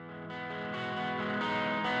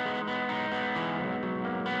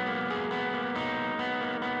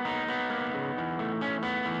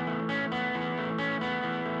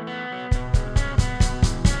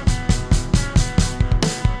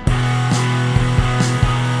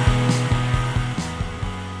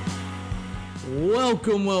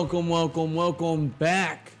Welcome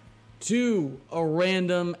back to a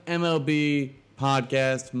random MLB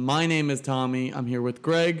podcast. My name is Tommy. I'm here with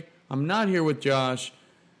Greg. I'm not here with Josh.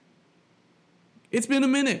 It's been a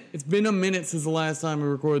minute. It's been a minute since the last time we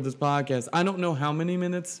recorded this podcast. I don't know how many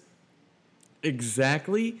minutes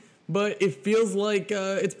exactly, but it feels like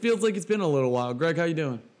it's been a little while. Greg, how you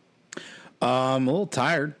doing? I'm a little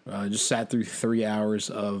tired. I just sat through 3 hours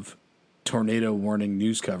of tornado warning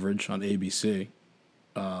news coverage on ABC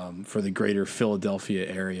for the greater Philadelphia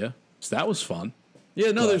area. So that was fun.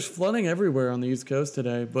 Yeah, no, there's flooding everywhere on the East Coast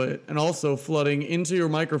today, and also flooding into your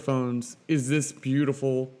microphones is this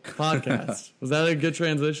beautiful podcast. Was that a good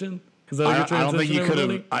transition? Is that a good transition? I don't think you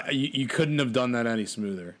could have. You couldn't have done that any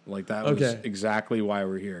smoother. Like that was exactly why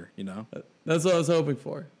we're here. You know, that's what I was hoping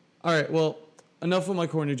for. All right, well, enough of my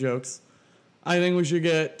corny jokes. I think we should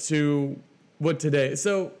get to what today.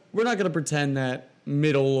 So we're not going to pretend that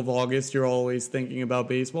middle of August you're always thinking about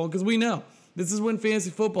baseball, because we know this is when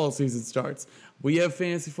fantasy football season starts. We have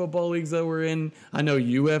fantasy football leagues that we're in. I know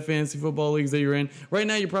you have fantasy football leagues that you're in. Right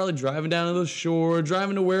now, you're probably driving down to the shore,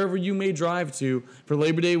 driving to wherever you may drive to for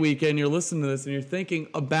Labor Day weekend. You're listening to this, and you're thinking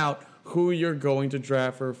about who you're going to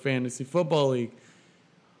draft for a fantasy football league.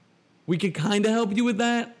 We could kind of help you with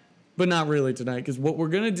that, but not really tonight, because what we're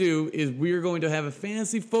going to do is we're going to have a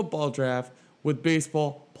fantasy football draft with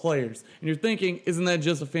baseball players. And you're thinking, isn't that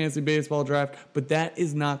just a fantasy baseball draft? But that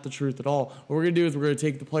is not the truth at all. What we're going to do is we're going to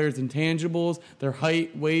take the players' intangibles, their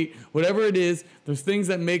height, weight, whatever it is, those things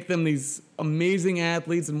that make them these amazing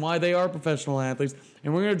athletes and why they are professional athletes,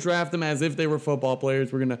 and we're going to draft them as if they were football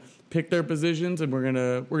players. We're going to pick their positions, and we're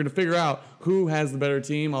going to figure out who has the better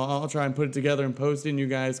team. I'll try and put it together and post it, and you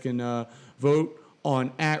guys can vote on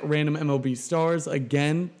 @RandomMLBStars.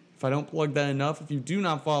 Again, if I don't plug that enough, if you do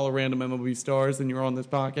not follow Random MLB Stars and you're on this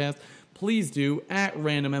podcast, please do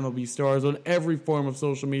 @Random MLB Stars on every form of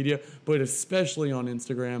social media, but especially on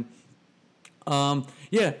Instagram. And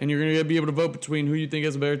you're going to be able to vote between who you think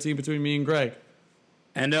has a better team between me and Greg.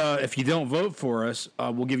 And if you don't vote for us,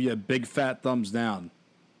 we'll give you a big fat thumbs down.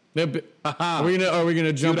 Are we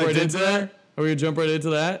gonna jump right into that? Are we gonna jump right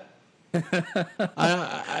into that?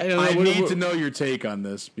 I don't know. I need to know your take on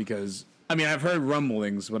this, because I mean, I've heard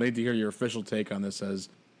rumblings, but I need to hear your official take on this as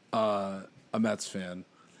a Mets fan.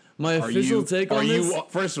 My official take on this?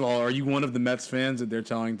 First of all, are you one of the Mets fans that they're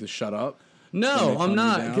telling to shut up? No, I'm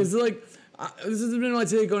not, because this has been my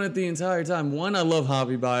take on it the entire time. One, I love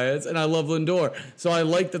Javi Baez, and I love Lindor. So I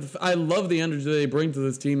love the energy they bring to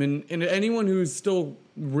this team. And anyone who's still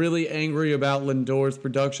really angry about Lindor's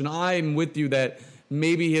production, I'm with you that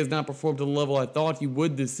maybe he has not performed to the level I thought he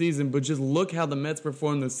would this season, but just look how the Mets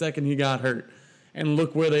performed the second he got hurt, and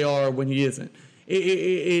look where they are when he isn't.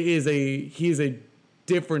 He is a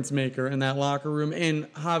difference maker in that locker room, and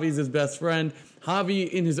Javi's his best friend. Javi,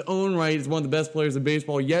 in his own right, is one of the best players in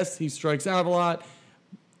baseball. Yes, he strikes out a lot,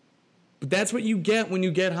 but that's what you get when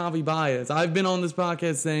you get Javi Baez. I've been on this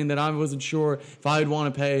podcast saying that I wasn't sure if I'd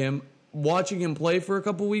want to pay him. Watching him play for a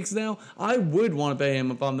couple weeks now, I would want to pay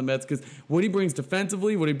him if I'm the Mets, because what he brings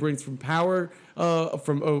defensively, what he brings from power,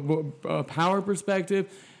 from a power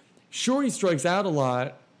perspective, sure, he strikes out a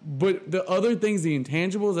lot, but the other things, the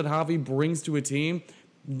intangibles that Javi brings to a team,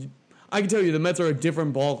 I can tell you the Mets are a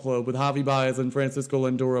different ball club with Javi Baez and Francisco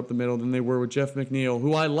Lindor up the middle than they were with Jeff McNeil,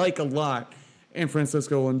 who I like a lot, and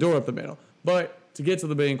Francisco Lindor up the middle. But to get to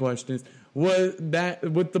the main question is, with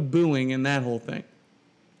the booing and that whole thing,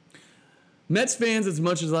 Mets fans, as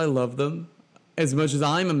much as I love them, as much as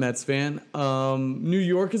I'm a Mets fan, New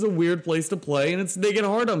York is a weird place to play, and they get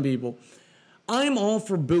hard on people. I'm all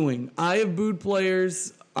for booing. I have booed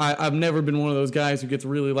players. I've never been one of those guys who gets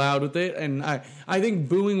really loud with it, and I think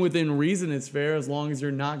booing within reason is fair, as long as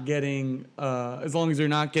you're not getting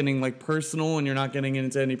like personal, and you're not getting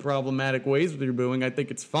into any problematic ways with your booing. I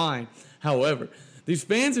think it's fine. However, these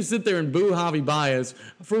fans who sit there and boo Javi Baez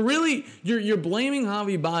for really, you're blaming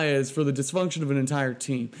Javi Baez for the dysfunction of an entire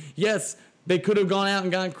team. Yes, they could have gone out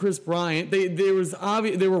and gotten Chris Bryant.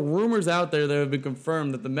 There were rumors out there that have been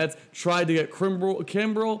confirmed that the Mets tried to get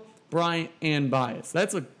Kimbrel, Bryant, and Baez.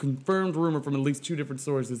 That's a confirmed rumor from at least two different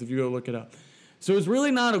sources if you go look it up. So it's really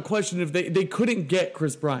not a question if they couldn't get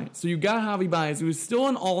Chris Bryant. So you got Javi Baez, who is still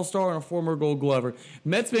an all-star and a former Gold Glover.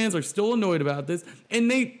 Mets fans are still annoyed about this, and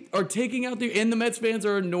they are taking out and the Mets fans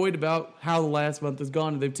are annoyed about how the last month has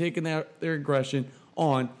gone, and they've taken their aggression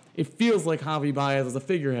on. It feels like Javi Baez is a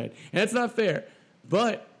figurehead, and that's not fair.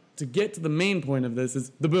 But to get to the main point of this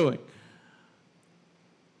is the booing.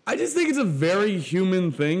 I just think it's a very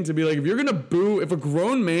human thing to be like, if you're going to boo, if a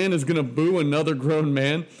grown man is going to boo another grown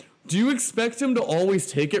man, do you expect him to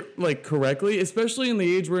always take it like correctly, especially in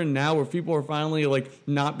the age we're in now where people are finally like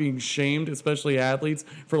not being shamed, especially athletes,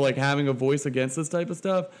 for like having a voice against this type of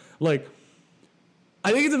stuff? Like,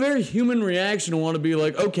 I think it's a very human reaction to want to be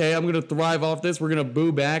like, okay, I'm going to thrive off this. We're going to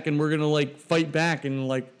boo back and we're going to like fight back and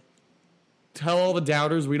like tell all the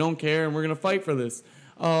doubters we don't care and we're going to fight for this.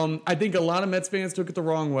 I think a lot of Mets fans took it the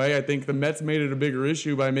wrong way. I think the Mets made it a bigger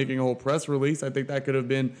issue by making a whole press release. I think that could have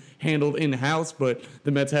been handled in-house, but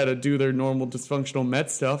the Mets had to do their normal dysfunctional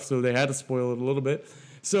Mets stuff, so they had to spoil it a little bit.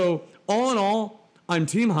 So, all in all, I'm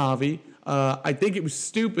Team Javi. I think it was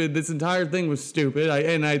stupid. This entire thing was stupid.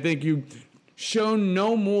 And I think you shown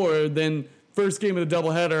no more than first game of the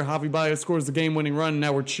doubleheader, Javi Baez scores the game-winning run, and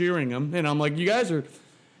now we're cheering him. And I'm like,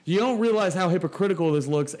 you don't realize how hypocritical this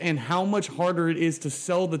looks and how much harder it is to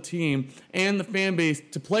sell the team and the fan base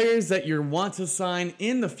to players that you want to sign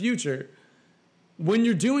in the future when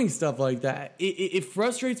you're doing stuff like that. It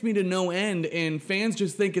frustrates me to no end, and fans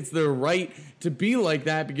just think it's their right to be like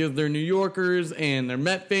that because they're New Yorkers and they're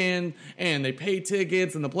Met fans and they pay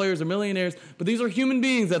tickets and the players are millionaires, but these are human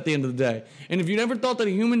beings at the end of the day. And if you never thought that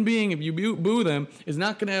a human being, if you boo them, is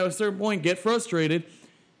not going to at a certain point get frustrated,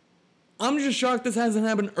 I'm just shocked this hasn't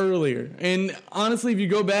happened earlier. And honestly, if you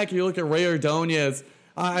go back and you look at Ray Ordonez,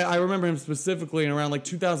 I remember him specifically in around like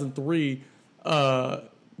 2003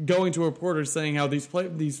 going to a reporter saying how these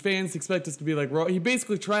fans expect us to be like, he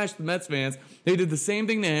basically trashed the Mets fans. They did the same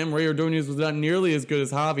thing to him. Ray Ordonez was not nearly as good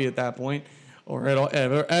as Javi at that point, or at all,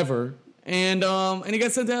 ever. And he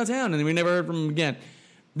got sent downtown, and we never heard from him again.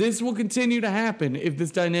 This will continue to happen if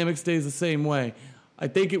this dynamic stays the same way. I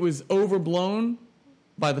think it was overblown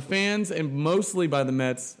by the fans and mostly by the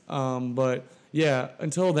Mets. But yeah,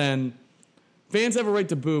 until then, fans have a right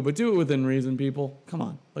to boo, but do it within reason, people. Come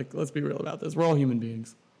on. Like, let's be real about this. We're all human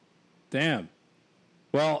beings. Damn.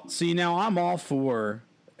 Well, see, now I'm all for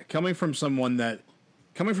coming from a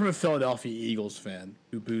Philadelphia Eagles fan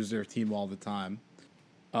who boos their team all the time.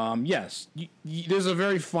 Yes, there's a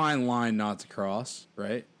very fine line not to cross,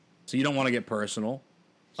 right? So you don't want to get personal.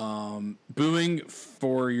 Booing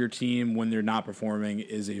for your team when they're not performing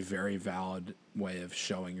is a very valid way of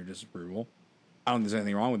showing your disapproval. I don't think there's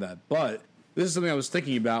anything wrong with that. But this is something I was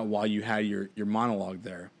thinking about while you had your monologue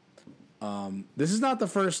there. This is not the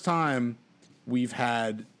first time we've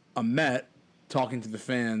had a Met talking to the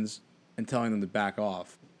fans and telling them to back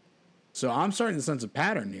off. So I'm starting to sense a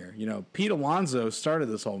pattern here. You know, Pete Alonso started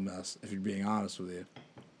this whole mess, if you're being honest with you.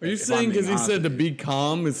 Are you saying because he said to be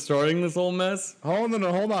calm is starting this whole mess? Hold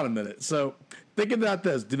on a minute. So think about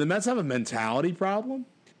this. Do the Mets have a mentality problem?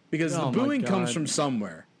 Because the booing comes from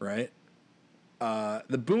somewhere, right?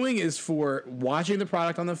 The booing is for watching the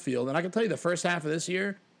product on the field. And I can tell you the first half of this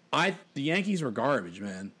year, the Yankees were garbage,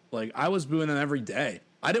 man. Like, I was booing them every day.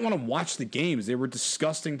 I didn't want to watch the games. They were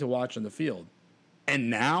disgusting to watch on the field. And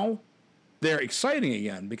now they're exciting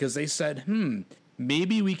again because they said,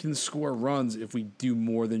 maybe we can score runs if we do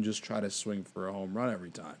more than just try to swing for a home run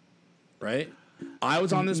every time, right? I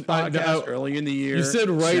was on this podcast earlier in the year. You said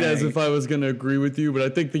saying, as if I was going to agree with you, but I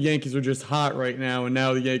think the Yankees are just hot right now, and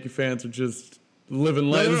now the Yankee fans are just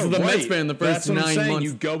living life. This is the Mets fan the first 9 months.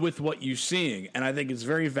 You go with what you're seeing, and I think it's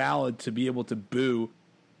very valid to be able to boo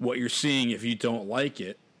what you're seeing if you don't like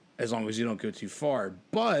it, as long as you don't go too far.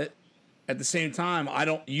 But at the same time,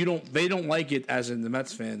 they don't like it, as in the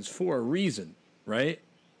Mets fans, for a reason. Right?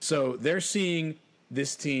 So they're seeing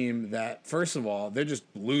this team that, first of all, they're just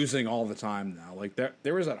losing all the time now. Like,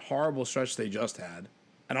 there was that horrible stretch they just had.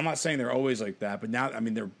 And I'm not saying they're always like that, but now, I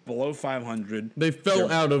mean, they're below 500. They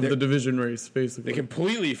fell out of the division race, basically. They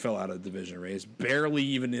completely fell out of the division race. Barely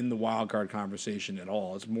even in the wild card conversation at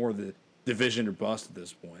all. It's more the division or bust at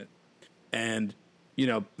this point. And, you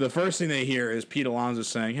know, the first thing they hear is Pete Alonso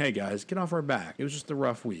saying, hey, guys, get off our back. It was just a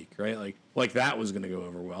rough week, right? Like that was going to go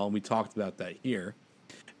over well, and we talked about that here.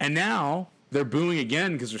 And now they're booing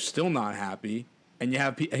again because they're still not happy, and you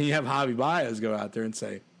have Javi Baez go out there and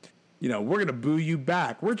say, you know, we're going to boo you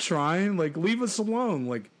back. We're trying. Like, leave us alone.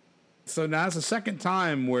 Like, so now it's the second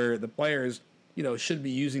time where the players, you know, should be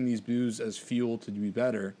using these boos as fuel to be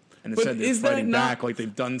better. And instead they're fighting back like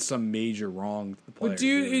they've done some major wrong to the players.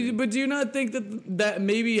 But do you not think that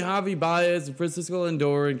maybe Javi Baez and Francisco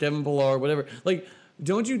Lindor and Kevin Pillar, whatever, like,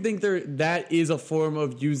 don't you think that is a form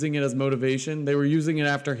of using it as motivation? They were using it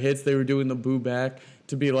after hits. They were doing the boo back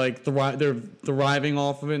to be like, they're thriving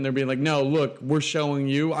off of it. And they're being like, no, look, we're showing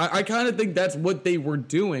you. I kind of think that's what they were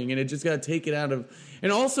doing. And it just got taken out of.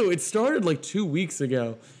 And also, it started like 2 weeks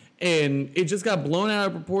ago. And it just got blown out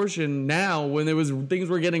of proportion now when things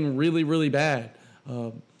were getting really, really bad.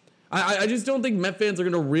 I just don't think Met fans are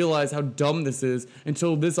going to realize how dumb this is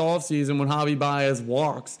until this offseason when Javi Baez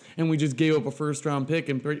walks and we just gave up a first-round pick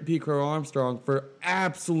and Pete Crow Armstrong for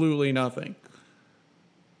absolutely nothing.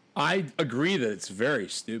 I agree that it's very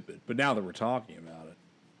stupid, but now that we're talking about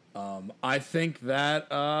it, I think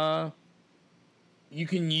that you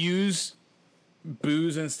can use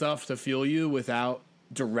booze and stuff to fuel you without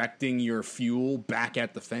directing your fuel back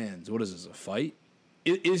at the fans. What is this, a fight?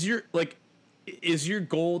 Is your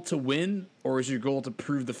goal to win, or is your goal to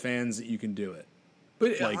prove the fans that you can do it?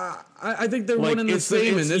 But I think they're one and the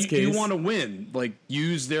same in this case. You want to win. Like,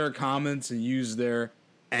 use their comments and use their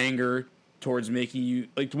anger towards making you,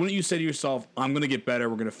 like, wouldn't you say to yourself, I'm going to get better,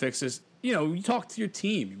 we're going to fix this? You know, you talk to your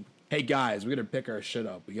team. Hey, guys, we got to pick our shit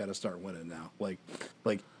up. We got to start winning now. Like,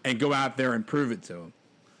 and go out there and prove it to them.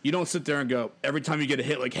 You don't sit there and go, every time you get a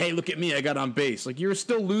hit, like, hey, look at me, I got on base. Like, you're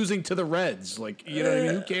still losing to the Reds. Like, you know what I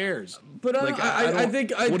mean? Who cares? But like, I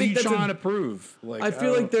think what are you trying to prove? Like, I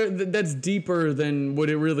feel like that's deeper than what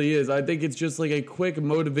it really is. I think it's just like a quick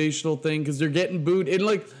motivational thing because they're getting booed. And,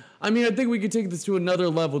 like, I mean, I think we could take this to another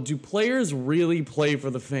level. Do players really play for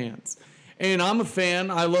the fans? And I'm a fan.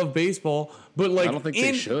 I love baseball. But, like, I don't think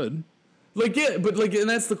they should. Like, yeah, but, like, and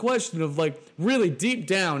that's the question of, like, really deep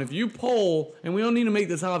down, if you poll, and we don't need to make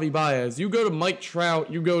this Javi Baez, you go to Mike Trout,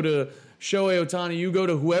 you go to Shohei Ohtani, you go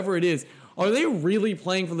to whoever it is, are they really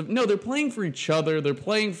playing for no, they're playing for each other, they're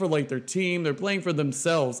playing for, like, their team, they're playing for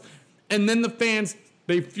themselves, and then the fans,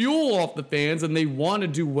 they fuel off the fans, and they want to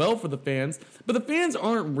do well for the fans, but the fans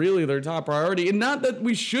aren't really their top priority, and not that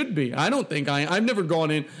we should be. I don't think I've never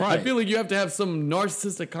gone in. Right. I feel like you have to have some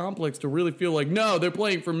narcissistic complex to really feel like, no, they're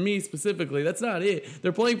playing for me specifically. That's not it.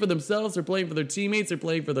 They're playing for themselves. They're playing for their teammates. They're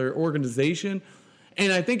playing for their organization.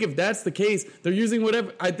 And I think if that's the case, they're using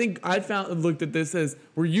whatever. I think I looked at this as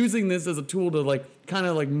we're using this as a tool to like kind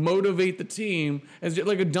of like motivate the team as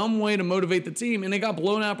like a dumb way to motivate the team, and they got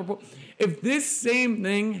blown out. If this same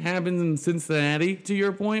thing happens in Cincinnati, to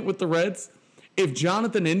your point with the Reds, if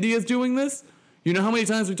Jonathan India is doing this, you know how many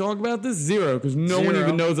times we talk about this? Zero, because no one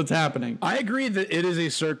even knows what's happening. I agree that it is a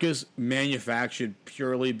circus manufactured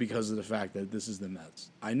purely because of the fact that this is the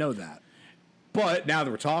Mets. I know that. But now that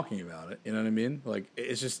we're talking about it, you know what I mean? Like,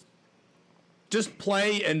 it's just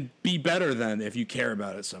play and be better than if you care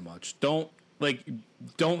about it so much. Don't,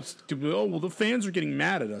 oh, well, the fans are getting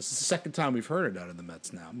mad at us. It's the second time we've heard it out of the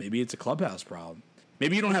Mets now. Maybe it's a clubhouse problem.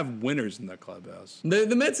 Maybe you don't have winners in that clubhouse.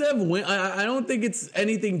 The Mets have I don't think it's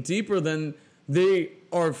anything deeper than they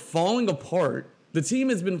are falling apart. The team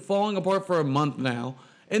has been falling apart for a month now,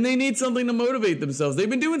 and they need something to motivate themselves. They've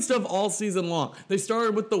been doing stuff all season long. They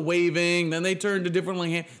started with the waving, then they turned to different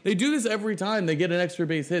hand. They do this every time they get an extra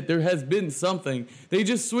base hit. There has been something. They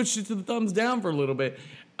just switched it to the thumbs down for a little bit.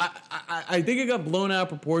 I think it got blown out of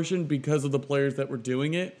proportion because of the players that were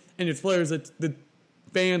doing it, and it's players that the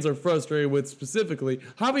fans are frustrated with specifically.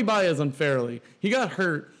 Javi Baez unfairly. He got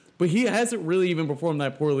hurt, but he hasn't really even performed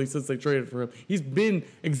that poorly since they traded for him. He's been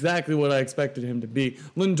exactly what I expected him to be.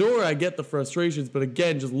 Lindor, I get the frustrations, but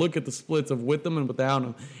again, just look at the splits of with him and without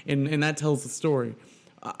him, and that tells the story.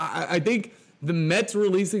 I think the Mets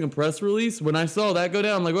releasing a press release, when I saw that go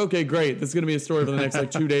down, I'm like, okay, great. This is going to be a story for the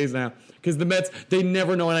next 2 days now. Because the Mets, they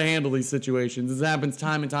never know how to handle these situations. This happens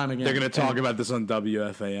time and time again. They're going to talk about this on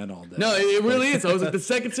WFAN all day. No, it really is. I was like, the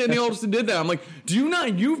second Sandy Alderson did that, I'm like,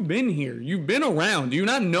 you've been here. You've been around. Do you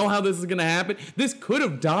not know how this is going to happen? This could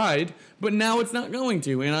have died, but now it's not going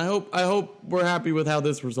to. And I hope we're happy with how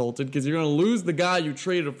this resulted, because you're going to lose the guy you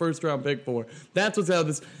traded a first-round pick for. That's what's how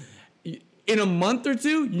this... In a month or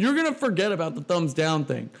two, you're going to forget about the thumbs down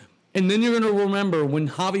thing. And then you're going to remember when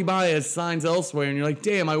Javi Baez signs elsewhere and you're like,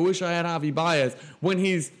 damn, I wish I had Javi Baez. When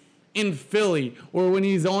he's in Philly or when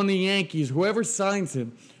he's on the Yankees, whoever signs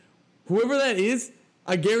him, whoever that is,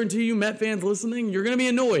 I guarantee you, Met fans listening, you're going to be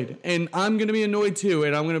annoyed. And I'm going to be annoyed too.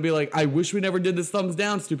 And I'm going to be like, I wish we never did this thumbs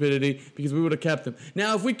down stupidity because we would have kept him.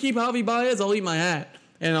 Now, if we keep Javi Baez, I'll eat my hat.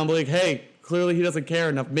 And I'm like, hey, clearly he doesn't care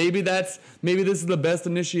enough. Maybe this is the best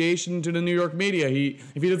initiation to the New York media.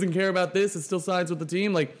 If he doesn't care about this, it still sides with the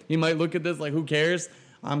team. Like, he might look at this like, who cares?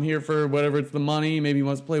 I'm here for whatever, it's the money. Maybe he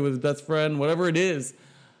wants to play with his best friend, whatever it is.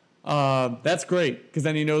 That's great, because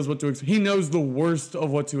then he knows what to expect. He knows the worst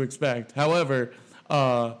of what to expect. However,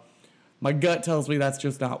 my gut tells me that's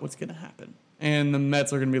just not what's going to happen. And the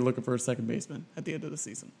Mets are going to be looking for a second baseman at the end of the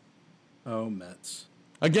season. Oh, Mets.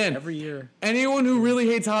 Again, every year. Anyone who really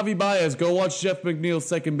hates Javi Baez, go watch Jeff McNeil's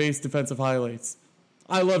second base defensive highlights.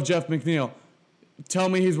 I love Jeff McNeil. Tell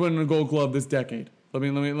me he's winning a Gold Glove this decade. Let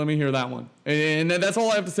me hear that one. And that's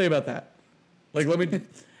all I have to say about that. Like,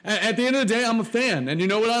 At the end of the day, I'm a fan. And you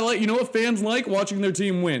know what I like? You know what fans like? Watching their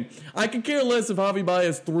team win. I could care less if Javi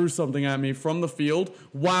Baez threw something at me from the field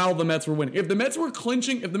while the Mets were winning. If the Mets were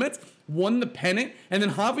clinching, if the Mets won the pennant, and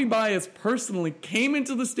then Javi Baez personally came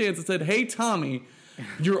into the stands and said, hey, Tommy,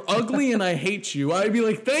 you're ugly and I hate you, I'd be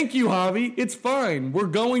like, thank you, Javi. It's fine. We're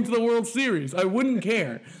going to the World Series. I wouldn't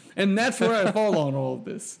care. And that's where I fall on all of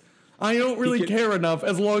this. I don't really care enough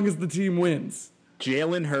as long as the team wins.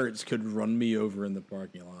 Jalen Hurts could run me over in the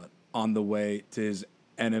parking lot on the way to his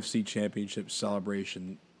NFC Championship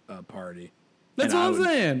celebration party. That's what I'm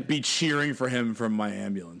saying. Be cheering for him from my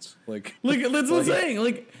ambulance. That's what I'm saying.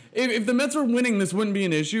 Like, if the Mets were winning, this wouldn't be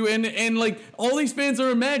an issue. And like, all these fans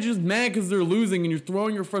are just mad because they're losing, and you're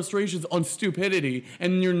throwing your frustrations on stupidity,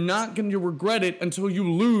 and you're not going to regret it until you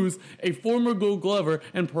lose a former Gold Glover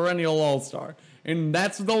and perennial All-Star. And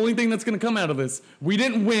that's the only thing that's going to come out of this. We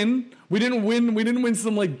didn't win. We didn't win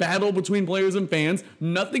some like battle between players and fans.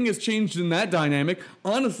 Nothing has changed in that dynamic.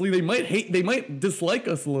 Honestly, they might dislike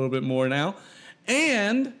us a little bit more now.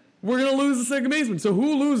 And we're going to lose the second baseman. So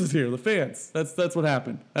who loses here? The fans. That's what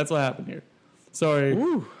happened. That's what happened here. Sorry.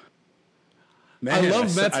 Woo. Man, I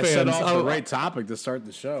love Mets fans. I set off the right topic to start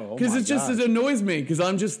the show. Because it annoys me. Because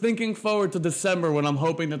I'm just thinking forward to December when I'm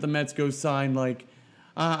hoping that the Mets go sign like...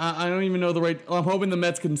 I don't even know the right... I'm hoping the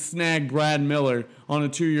Mets can snag Brad Miller on a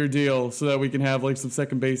 2-year deal so that we can have like some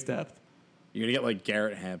second base depth. You're going to get like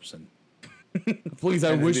Garrett Hampson. Please,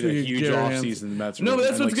 I wish we could huge offseason. The Mets. No, but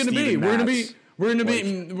that's what it's going to be. We're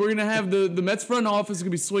gonna have the Mets front office is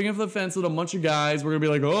gonna be swinging for the fence with a bunch of guys. We're gonna be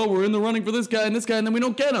like, oh, we're in the running for this guy, and then we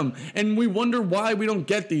don't get them, and we wonder why we don't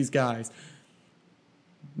get these guys.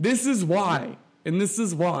 This is why, and this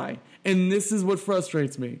is why, and this is what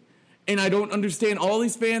frustrates me. And I don't understand all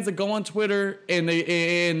these fans that go on Twitter and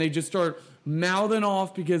they just start mouthing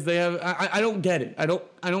off because they have. I don't get it. I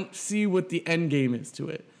don't see what the end game is to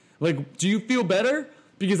it. Like, do you feel better?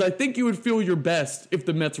 Because I think you would feel your best if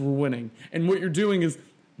the Mets were winning, and what you're doing is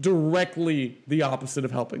directly the opposite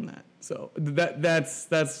of helping that. So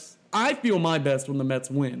that's I feel my best when the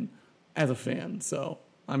Mets win as a fan. So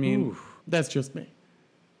I mean, that's just me.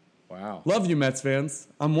 Wow. Love you, Mets fans.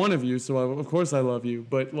 I'm one of you, so of course I love you.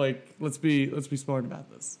 But like, let's be smart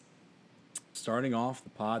about this. Starting off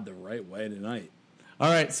the pod the right way tonight. All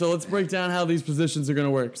right, so let's break down how these positions are going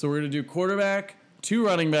to work. So we're going to do quarterback, 2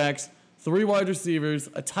 running backs, 3 wide receivers,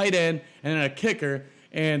 a tight end, and then a kicker.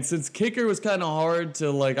 And since kicker was kind of hard to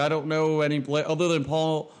like, I don't know any play other than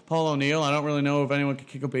Paul O'Neill. I don't really know if anyone can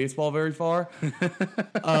kick a baseball very far.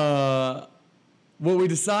 What we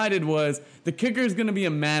decided was the kicker is going to be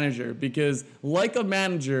a manager because, like a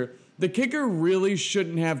manager, the kicker really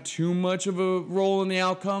shouldn't have too much of a role in the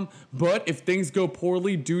outcome. But if things go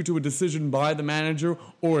poorly due to a decision by the manager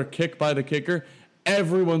or a kick by the kicker,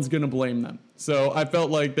 everyone's going to blame them. So I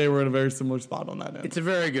felt like they were in a very similar spot on that end. It's a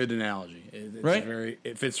very good analogy. Right?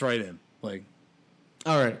 It fits right in. Like,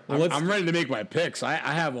 all right, well, I'm ready to make my picks. I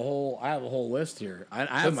have a whole list here. I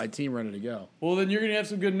have my team ready to go. Well, then you're gonna have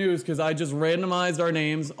some good news because I just randomized our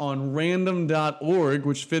names on random.org,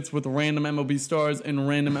 which fits with Random MLB Stars and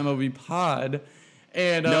Random MLB Pod,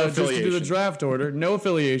 and no just to do the draft order, no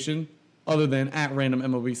affiliation other than at Random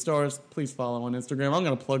MLB Stars. Please follow on Instagram. I'm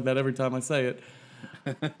gonna plug that every time I say it.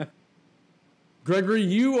 Gregory,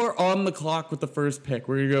 you are on the clock with the first pick.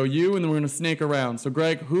 We're going to go you, and then we're going to snake around. So,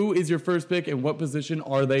 Greg, who is your first pick, and what position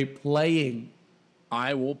are they playing?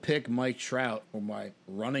 I will pick Mike Trout for my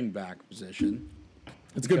running back position.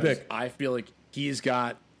 It's a good pick. I feel like he's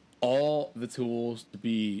got all the tools to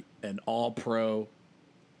be an all-pro,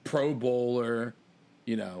 pro bowler,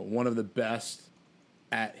 one of the best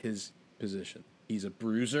at his position. He's a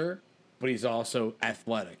bruiser, but he's also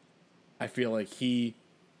athletic. I feel like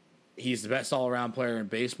he's the best all-around player in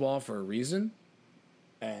baseball for a reason,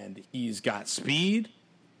 and he's got speed,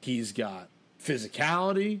 he's got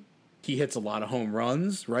physicality, he hits a lot of home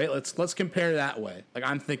runs, right? Let's compare that way. Like,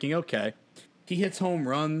 I'm thinking, okay, he hits home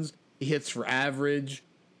runs, he hits for average,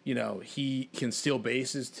 he can steal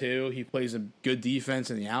bases too, he plays a good defense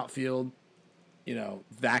in the outfield,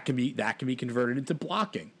 that can be converted into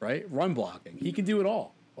blocking, right? Run blocking. He can do it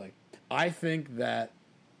all. Like, I think that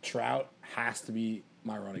Trout has to be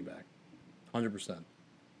my running back. 100%.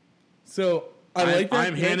 So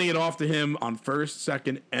I'm handing it off to him on first,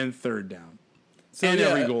 second, and third down. So, and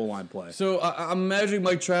every goal line play. So I'm imagining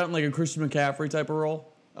Mike Trout in like a Christian McCaffrey type of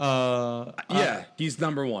role. He's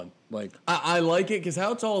number one. Like, I like it because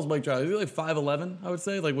how tall is Mike Trout? Is he like 5'11"? I would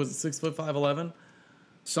say, like, was it 6 foot 5'11"?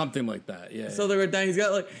 Something like that. Yeah. So they're down. He's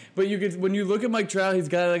got like, but when you look at Mike Trout, he's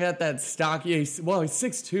got that stocky. He's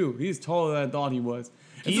 6'2". He's taller than I thought he was.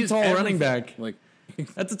 He's a tall running back. Like,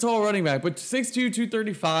 That's a tall running back, but 6'2",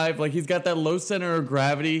 235. Like, he's got that low center of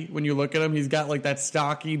gravity when you look at him. He's got, like, that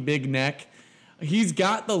stocky, big neck. He's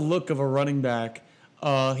got the look of a running back.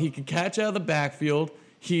 He can catch out of the backfield.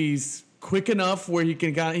 He's quick enough where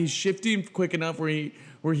he's shifty quick enough where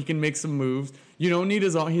he can make some moves. You don't need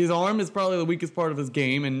his arm. His arm is probably the weakest part of his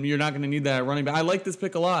game, and you're not going to need that at running back. I like this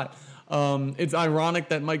pick a lot. It's ironic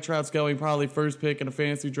that Mike Trout's going probably first pick in a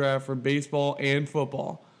fantasy draft for baseball and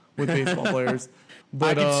football with baseball players.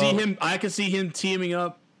 But I could see him teaming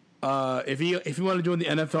up. If he wanted to join the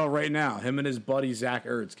NFL right now, him and his buddy Zach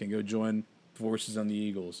Ertz can go join forces on the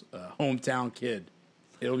Eagles. Hometown kid,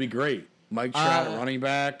 it'll be great. Mike Trout, running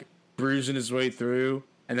back, bruising his way through,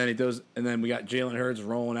 and then we got Jalen Hurts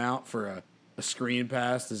rolling out for a screen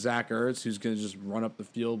pass to Zach Ertz, who's going to just run up the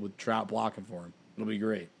field with Trout blocking for him. It'll be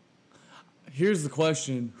great. Here's the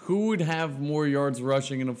question: who would have more yards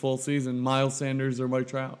rushing in a full season, Miles Sanders or Mike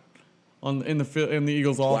Trout, in the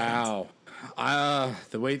Eagles' offense?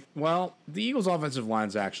 Wow. The Eagles' offensive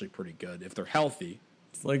line's actually pretty good if they're healthy.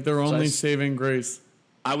 It's like their only saving grace.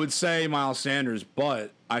 I would say Miles Sanders,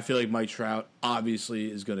 but I feel like Mike Trout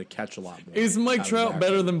obviously is going to catch a lot more. Is Mike Trout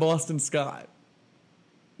better than Boston Scott?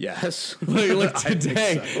 Yes. like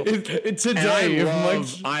today.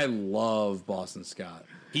 I love Boston Scott.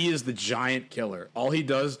 He is the giant killer. All he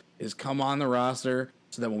does is come on the roster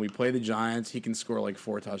so that when we play the Giants, he can score like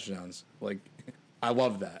 4 touchdowns. Like, I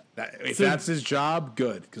love that. If that's his job,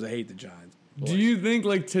 good, because I hate the Giants. Do you think,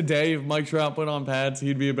 like, today, if Mike Trout put on pads,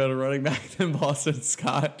 he'd be a better running back than Boston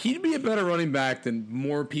Scott? He'd be a better running back than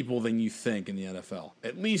more people than you think in the NFL.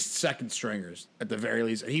 At least second stringers, at the very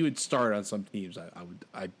least. He would start on some teams,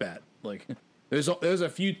 I bet. Like, there's a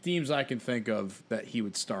few teams I can think of that he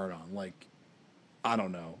would start on. Like, I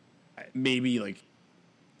don't know. Maybe, like,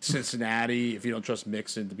 Cincinnati, if you don't trust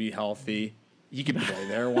Mixon to be healthy. He could play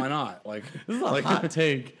there. Why not? Like, this is a hot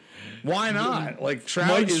take. Why not? Like,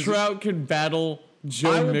 Trout can battle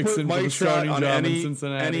Joe Mixon for the starting job in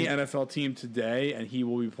Cincinnati. Any NFL team today, and he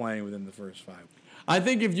will be playing within the first 5. I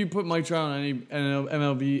think if you put Mike Trout on any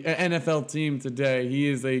NFL team today,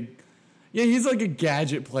 he's like a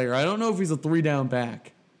gadget player. I don't know if he's a 3-down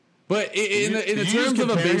back, but in the terms of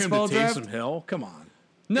a baseball draft, Taysom Hill, come on.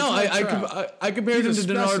 No, I compared him to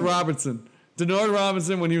Denard Robinson. Denard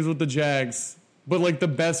Robinson when he was with the Jags, but like the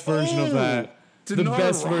best version of that.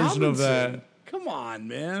 Version of that. Come on,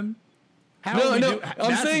 man.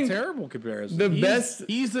 I'm saying a terrible comparison.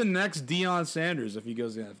 He's the next Deion Sanders if he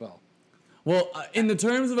goes to the NFL. Well, in the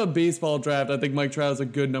terms of a baseball draft, I think Mike Trout is a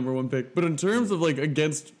good number 1 pick. But in terms of like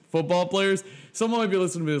against football players, someone might be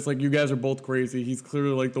listening to this like, you guys are both crazy. He's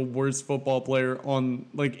clearly like the worst football player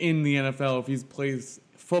in the NFL if he plays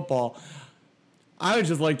football. I would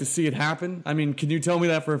just like to see it happen. I mean, can you tell me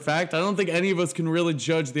that for a fact? I don't think any of us can really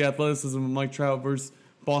judge the athleticism of Mike Trout versus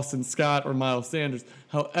Boston Scott or Miles Sanders.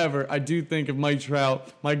 However, I do think of Mike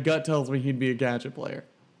Trout, my gut tells me he'd be a gadget player.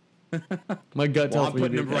 My gut tells me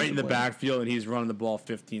he'd be a gadget player. I'm putting him right in the backfield, and he's running the ball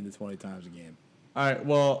 15 to 20 times a game. All right,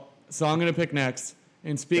 well, so I'm going to pick next.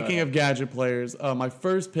 And speaking of gadget players, my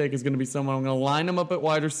first pick is going to be someone, I'm going to line him up at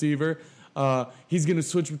wide receiver. He's going to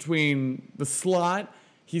switch between the slot.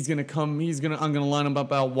 I'm going to line him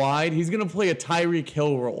up out wide. He's going to play a Tyreek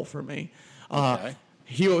Hill role for me. Okay.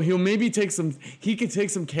 He'll maybe he can take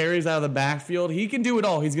some carries out of the backfield. He can do it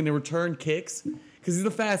all. He's going to return kicks because he's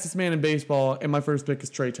the fastest man in baseball, and my first pick is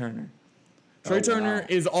Trey Turner. Trey Turner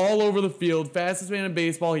is all over the field, fastest man in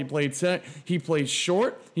baseball. He played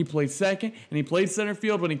short, he played second, and he played center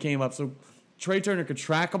field when he came up. So Trey Turner could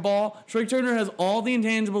track a ball. Trey Turner has all the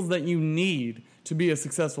intangibles that you need to be a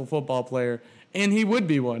successful football player. And he would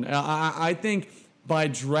be one. I think by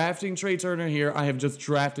drafting Trey Turner here, I have just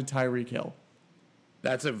drafted Tyreek Hill.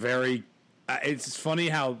 That's a very... it's funny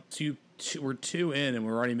how we're 2 in and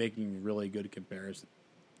we're already making really good comparisons.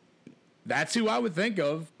 That's who I would think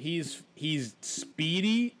of. He's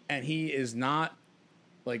speedy and he is not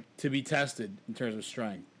like to be tested in terms of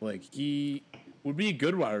strength. Like he would be a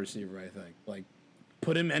good wide receiver, I think. Like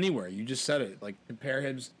put him anywhere. You just said it. Like compare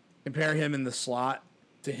him in the slot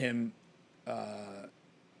to him.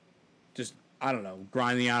 Just I don't know,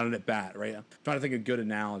 grinding out an at bat, right? I'm trying to think of good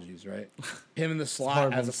analogies, right? Him in the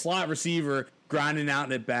slot as a slot receiver, grinding out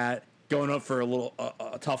an at bat, going up for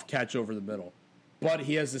a tough catch over the middle, but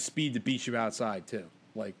he has the speed to beat you outside too.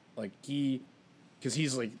 Because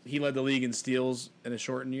he led the league in steals in a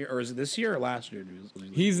shortened year, or is it this year or last year?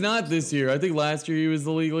 He's not this year. I think last year he was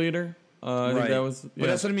the league leader. I think that was. Yeah. But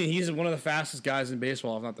that's what I mean. He's one of the fastest guys in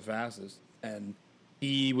baseball, if not the fastest, and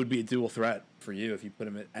he would be a dual threat for you if you put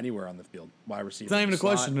him anywhere on the field. Wide receiver. It's not even a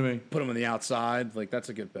question to me. Put him on the outside. Like, that's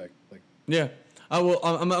a good pick. Like, yeah. I will.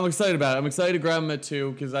 I'm excited about it. I'm excited to grab him at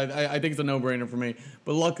 2 because I think it's a no-brainer for me.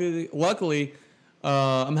 But luckily,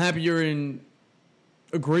 I'm happy you're in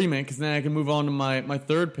agreement because then I can move on to my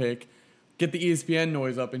third pick. Get the ESPN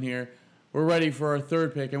noise up in here. We're ready for our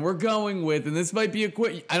third pick, and we're going with, and this might be a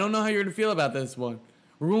quick. I don't know how you're gonna feel about this one.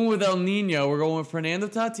 We're going with El Nino. We're going with Fernando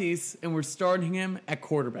Tatis, and we're starting him at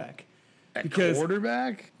quarterback.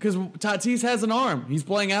 Quarterback? Because Tatis has an arm. He's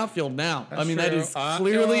playing outfield now. That's true. That is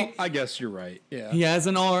clearly... I guess you're right. Yeah. He has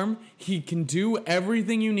an arm. He can do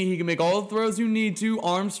everything you need. He can make all the throws you need to,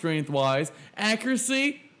 arm strength-wise.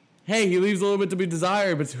 Accuracy, hey, he leaves a little bit to be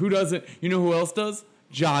desired, but who doesn't? You know who else does?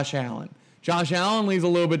 Josh Allen. Josh Allen leaves a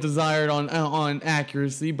little bit desired on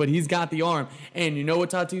accuracy, but he's got the arm. And you know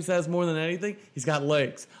what Tatis has more than anything? He's got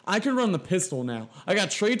legs. I can run the pistol now. I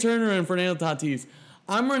got Trey Turner and Fernando Tatis.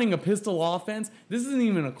 I'm running a pistol offense. This isn't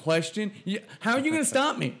even a question. How are you going to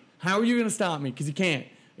stop me? How are you going to stop me? Because you can't.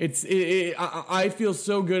 I feel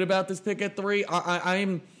so good about this pick at 3.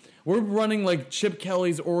 We're running like Chip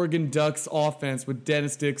Kelly's Oregon Ducks offense with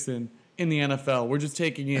Dennis Dixon in the NFL. We're just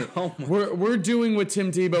taking it. We're doing what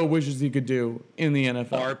Tim Tebow wishes he could do in the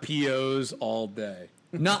NFL. RPOs all day.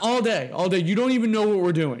 Not all day. All day. You don't even know what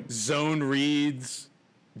we're doing. Zone reads,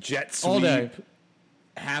 jet sweep, all day.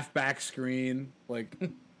 Halfback screen, like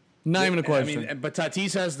not even a question. I mean, but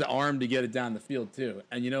Tatis has the arm to get it down the field too,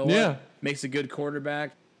 and you know what? Yeah. Makes a good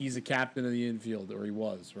quarterback. He's a captain of the infield, or he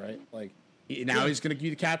was, right? Like now he's going to be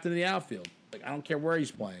the captain of the outfield. Like I don't care where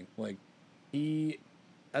he's playing. Like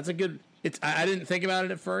that's a good. I didn't think about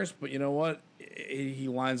it at first, but you know what? He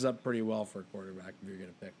lines up pretty well for a quarterback if you're going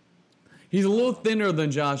to pick. He's a little thinner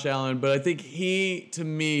than Josh Allen, but I think he, to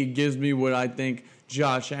me, gives me what I think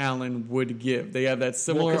Josh Allen would give. They have that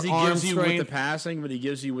similar arm strength. He gives you with the passing, but he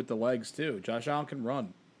gives you with the legs too. Josh Allen can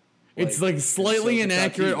run. It's like slightly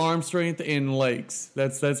inaccurate arm strength and legs.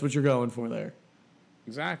 That's what you're going for there.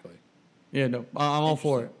 Exactly. Yeah, no, I'm all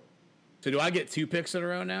for it. So do I get 2 picks in a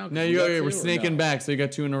row now? No, we're snaking back, so you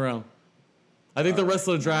got 2 in a row. I think the rest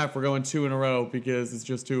of the draft we're going 2 in a row because it's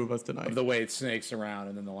just 2 of us tonight. Of the way it snakes around,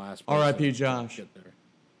 and then the last. R.I.P. Josh. Get there.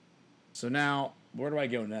 So where do I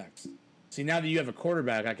go next? See, now that you have a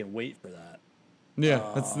quarterback, I can wait for that.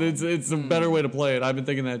 Yeah, it's a better way to play it. I've been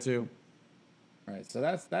thinking that too. All right, so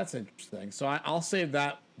that's interesting. So I'll save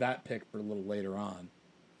that pick for a little later on.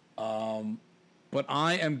 But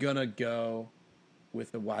I am gonna go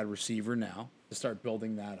with the wide receiver now to start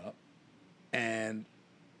building that up, and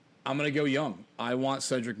I'm gonna go young. I want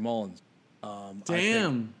Cedric Mullins.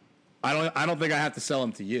 Damn. I don't think I have to sell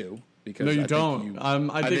him to you because no, you don't.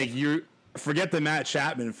 I think you forget the Matt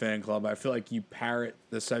Chapman fan club. I feel like you parrot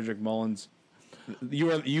the Cedric Mullins.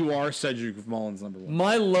 You are Cedric Mullins #1.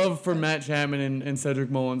 My love for Matt Chapman and Cedric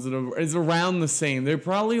Mullins is around the same. They're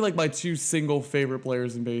probably like my 2 single favorite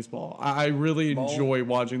players in baseball. I really enjoy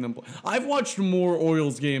watching them play. I've watched more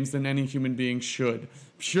Orioles games than any human being should,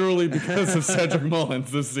 purely because of Cedric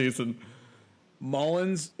Mullins this season.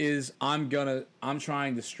 Mullins is I'm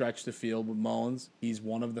trying to stretch the field with Mullins. He's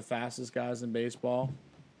one of the fastest guys in baseball,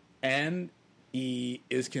 and he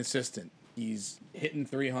is consistent. He's hitting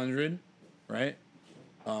 300. Right?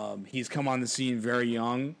 He's come on the scene very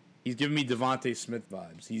young. He's giving me Devontae Smith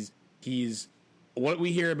vibes. He's what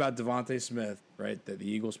we hear about Devontae Smith, right, that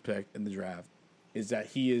the Eagles picked in the draft, is that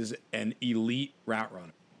he is an elite route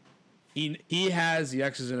runner. He has the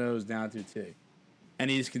X's and O's down to a T.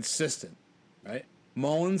 And he's consistent, right?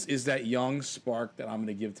 Mullins is that young spark that I'm going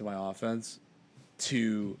to give to my offense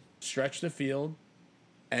to stretch the field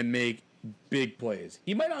and make big plays.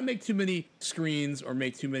 He might not make too many screens or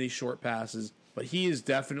make too many short passes, but he is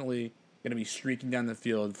definitely going to be streaking down the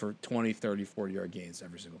field for 20, 30, 40-yard gains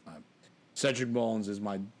every single time. Cedric Mullins is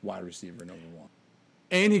my wide receiver #1.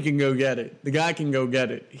 And he can go get it. The guy can go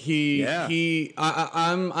get it.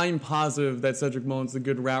 I'm positive that Cedric Mullins is a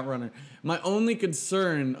good route runner. My only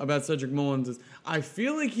concern about Cedric Mullins is I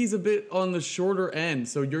feel like he's a bit on the shorter end,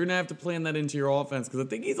 so you're going to have to plan that into your offense because I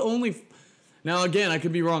think he's only... Now, again, I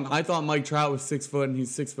could be wrong. I thought Mike Trout was 6 foot and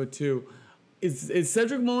he's 6'2". Is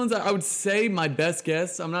Cedric Mullins, I would say, my best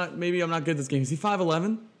guess. I'm not good at this game. Is he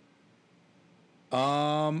 5'11"?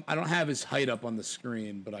 I don't have his height up on the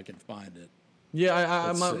screen, but I can find it.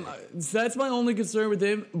 Yeah, that's my only concern with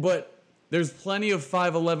him, but there's plenty of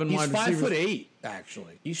 5'11" wide receivers. He's 5'8",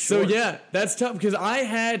 actually. He's short. So, yeah, that's tough because I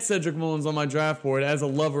had Cedric Mullins on my draft board as a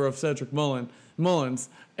lover of Cedric Mullins.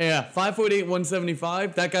 Yeah, 5'8",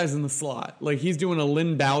 175. That guy's in the slot. Like, he's doing a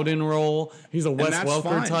Lynn Bowden role. He's a Wes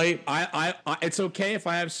Welker type. I it's okay if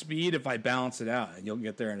I have speed if I balance it out, and you'll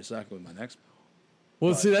get there in a second with my next.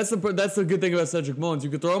 Well, see, that's the good thing about Cedric Mullins. You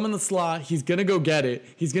could throw him in the slot. He's gonna go get it.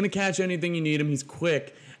 He's gonna catch anything you need him. He's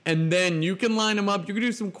quick, And then you can line him up. You can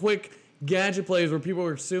do some quick gadget plays where people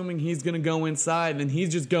are assuming he's going to go inside, and he's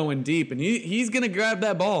just going deep, and he's going to grab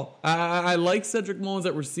that ball. I like Cedric Mullins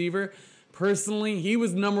at receiver. Personally, he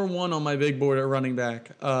was number one on my big board at running back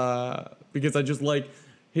because I just like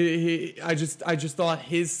I just thought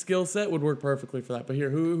his skill set would work perfectly for that. But here,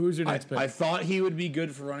 who's your next pick? I thought he would be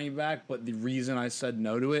good for running back, but the reason I said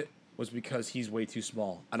no to it was because he's way too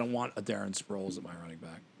small. I don't want a Darren Sproles at my running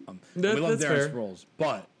back. We love Darren Sproles,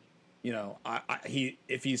 but you know,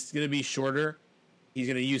 if he's going to be shorter, he's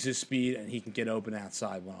going to use his speed and he can get open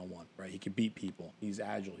outside one-on-one, right? He can beat people. He's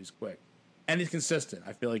agile. He's quick. And he's consistent.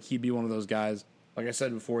 I feel like he'd be one of those guys, like I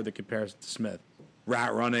said before, the comparison to Smith.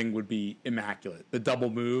 Rat running would be immaculate. The double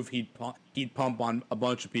move, he'd pump on a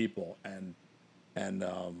bunch of people and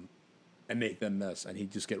make them miss, and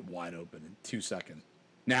he'd just get wide open in 2 seconds.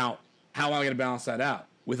 Now, how am I going to balance that out?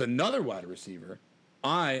 With another wide receiver,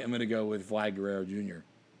 I am going to go with Vlad Guerrero Jr.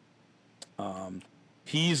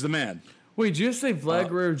 He's the man. Wait, did you just say Vlad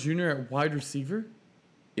Guerrero Jr. at wide receiver?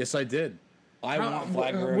 Yes, I did. I want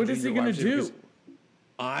Vlad Guerrero What is he going to do?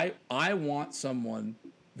 I want someone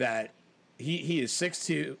that he is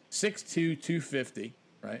 6'2", 250,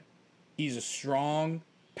 right? He's a strong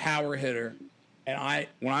power hitter, and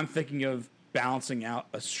when I'm thinking of balancing out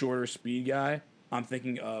a shorter speed guy, I'm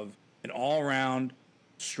thinking of an all-around,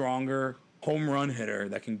 stronger home run hitter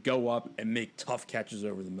that can go up and make tough catches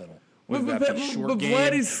over the middle. But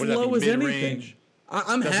Vlad is slow as anything.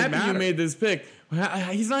 I'm happy you made this pick.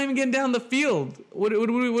 He's not even getting down the field. What are we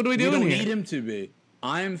doing here? We don't need him to be.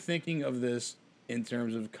 I'm thinking of this in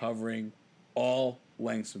terms of covering all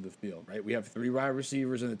lengths of the field, right? We have 3 wide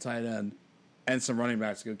receivers and a tight end and some running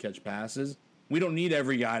backs to go catch passes. We don't need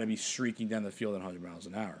every guy to be streaking down the field at 100 miles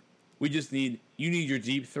an hour. We just need your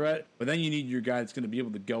deep threat, but then you need your guy that's going to be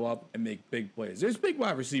able to go up and make big plays. There's big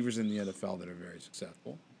wide receivers in the NFL that are very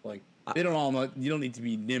successful. Like, they don't all know, you don't need to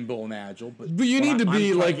be nimble and agile, but you need to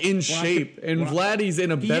be in shape, and Vladdy's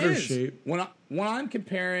in a better shape. When I'm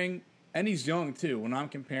comparing, and he's young too, when I'm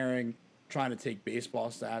comparing trying to take baseball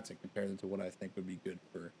stats and compare them to what I think would be good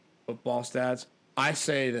for football stats, I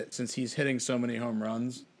say that since he's hitting so many home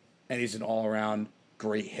runs and he's an all-around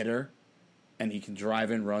great hitter and he can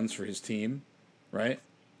drive in runs for his team, right?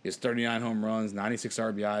 He has 39 home runs, 96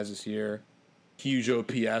 RBIs this year, huge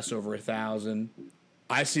OPS over 1,000.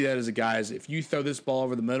 I see that as a guy, if you throw this ball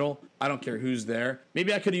over the middle, I don't care who's there.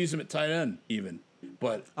 Maybe I could use him at tight end even.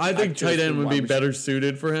 But I think tight end would be better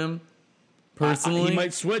suited for him. Personally, he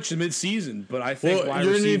might switch mid-season, but I think wide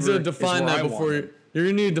you're receiver gonna need to define that before you're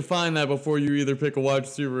gonna need to define that before you either pick a wide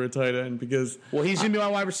receiver or a tight end because he's gonna be my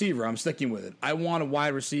wide receiver. I'm sticking with it. I want a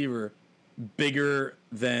wide receiver bigger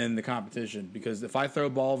than the competition because if I throw a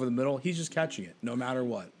ball over the middle, he's just catching it no matter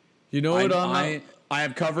what. You know what? I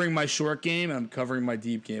am covering my short game and I'm covering my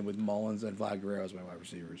deep game with Mullins and Vlad Guerrero as my wide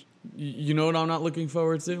receivers. You know what I'm not looking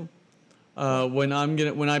forward to? When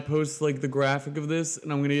I post the graphic of this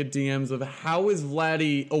and I'm gonna get DMs of how is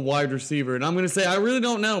Vladdy a wide receiver, and I'm gonna say I really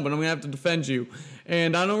don't know, but I'm gonna have to defend you,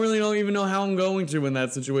 and I don't even know how I'm going to in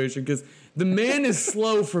that situation because the man is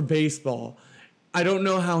slow for baseball. I don't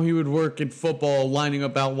know how he would work in football lining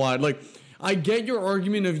up out wide. I get your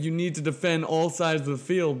argument of you need to defend all sides of the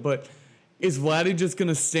field, but is Vladdy just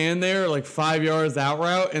gonna stand there 5 yards out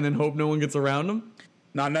route and then hope no one gets around him?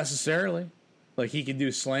 Not necessarily. He could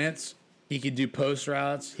do slants. He could do post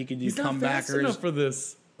routes. He could do comebackers. He's not fast enough for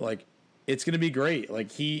this. It's going to be great.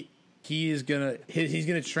 He's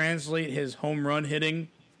gonna translate his home run hitting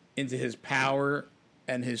into his power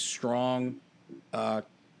and his strong.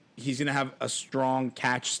 He's gonna have a strong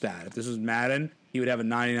catch stat. If this was Madden, he would have a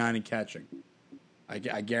 99 in catching.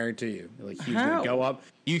 I guarantee you. He's gonna go up.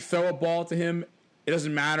 You throw a ball to him. It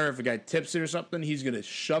doesn't matter if a guy tips it or something. He's gonna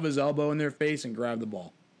shove his elbow in their face and grab the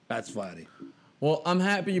ball. That's Vladdy. Well, I'm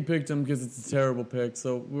happy you picked him because it's a terrible pick,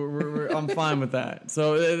 so I'm fine with that.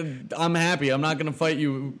 So I'm happy. I'm not going to fight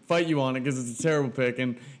you on it because it's a terrible pick,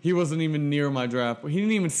 and he wasn't even near my draft. He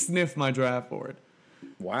didn't even sniff my draft board.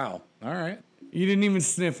 Wow. All right. He didn't even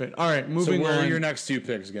sniff it. All right, moving on. So where are your next 2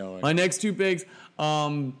 picks going? My next 2 picks.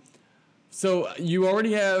 So you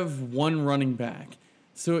already have one running back.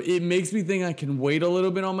 So it makes me think I can wait a little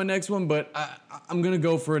bit on my next one, but I'm going to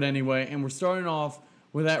go for it anyway, and we're starting off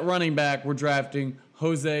with that running back, we're drafting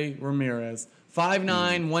Jose Ramirez.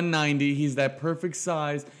 5'9", 190. He's that perfect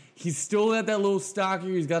size. He's still at that little stock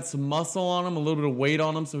here. He's got some muscle on him, a little bit of weight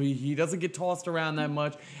on him, so he doesn't get tossed around that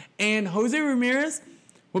much. And Jose Ramirez,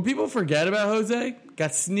 what people forget about Jose,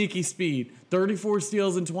 got sneaky speed. 34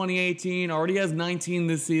 steals in 2018, already has 19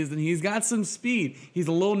 this season. He's got some speed. He's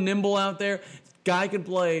a little nimble out there. Guy can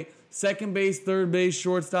play second base, third base,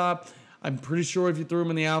 shortstop. I'm pretty sure if you threw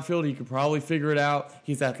him in the outfield, he could probably figure it out.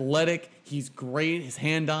 He's athletic. He's great. His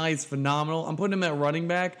hand-eye is phenomenal. I'm putting him at running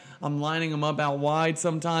back. I'm lining him up out wide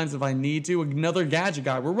sometimes if I need to. Another gadget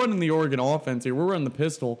guy. We're running the Oregon offense here. We're running the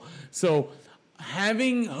pistol. So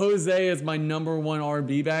having Jose as my number one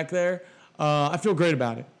RB back there, I feel great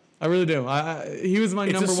about it. I really do. He was my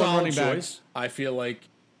number one running back. I feel like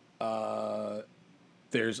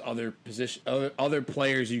there's other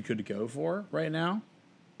players you could go for right now,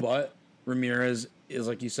 but Ramirez is,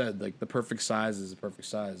 like you said, like the perfect size is the perfect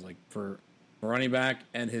size, like for running back,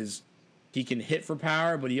 and he can hit for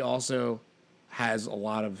power, but he also has a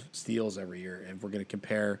lot of steals every year. And if we're going to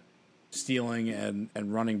compare stealing and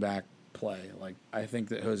running back play, like I think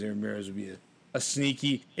that Jose Ramirez would be a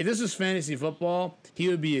sneaky. If this was fantasy football, he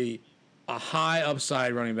would be a high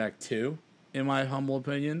upside running back too, in my humble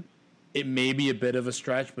opinion. It may be a bit of a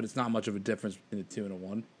stretch, but it's not much of a difference between a 2 and a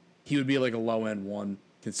 1. He would be like a low end 1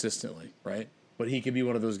 consistently, right? But he could be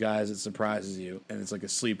one of those guys that surprises you, and it's like a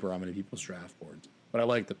sleeper on many people's draft boards. But I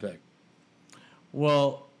like the pick.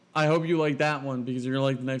 Well, I hope you like that one because you're gonna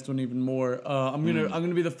like the next one even more. I'm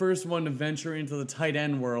gonna be the first one to venture into the tight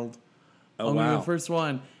end world. I'm gonna be the first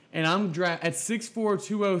one, and I'm at 6'4",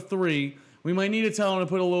 203. We might need to tell him to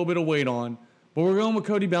put a little bit of weight on, but we're going with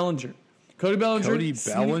Cody Bellinger. Cody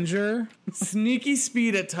Bellinger? Sneaky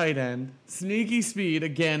speed at tight end. Sneaky speed.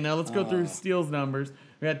 Again, now let's go through steals numbers.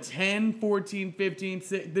 We got 10, 14, 15,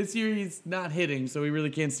 6. This year he's not hitting, so he really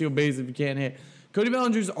can't steal bases if he can't hit. Cody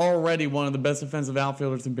Bellinger's already one of the best defensive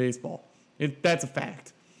outfielders in baseball. That's a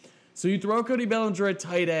fact. So you throw Cody Bellinger at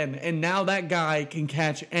tight end, and now that guy can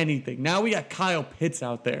catch anything. Now we got Kyle Pitts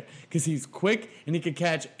out there because he's quick and he can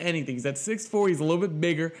catch anything. He's at 6'4". He's a little bit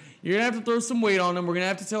bigger. You're going to have to throw some weight on him. We're going to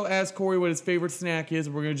have to ask Corey what his favorite snack is.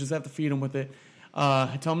 We're going to just have to feed him with it. Tell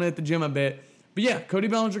him to hit the gym a bit. But yeah, Cody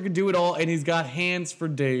Bellinger can do it all, and he's got hands for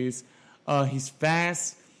days. He's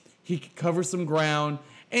fast. He can cover some ground.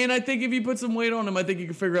 And I think if you put some weight on him, I think you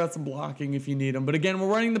can figure out some blocking if you need him. But again, we're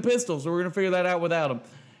running the pistol, so we're going to figure that out without him.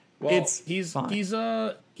 Well, he's not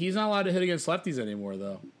allowed to hit against lefties anymore,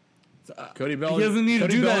 though. Cody Bellinger. He doesn't need to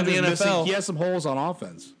do that in the NFL. He has some holes on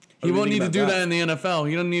offense. He won't need to do that in the NFL.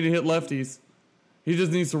 He doesn't need to hit lefties. He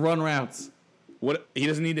just needs to run routes. What, he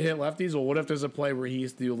doesn't need to hit lefties? Well, what if there's a play where he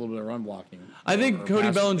has to do a little bit of run blocking? I think Cody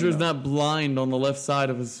Bellinger is not blind on the left side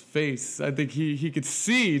of his face. I think he could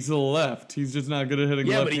see to the left. He's just not good at hitting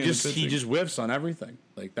left. Yeah, but he just whiffs on everything.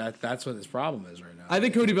 Like that's what his problem is right now. I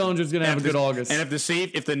think Cody Bellinger is going to have a good August. And if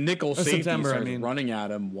the nickel safety starts running at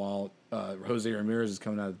him while Jose Ramirez is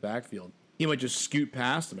coming out of the backfield, he might just scoot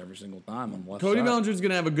past him every single time on the left side. Cody Bellinger is going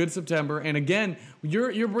to have a good September. And again,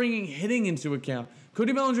 you're bringing hitting into account.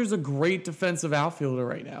 Cody Bellinger is a great defensive outfielder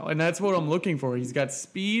right now, and that's what I'm looking for. He's got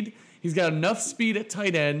speed. He's got enough speed at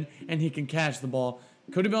tight end, and he can catch the ball.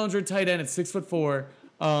 Cody Bellinger at tight end at 6'4".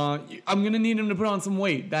 I'm going to need him to put on some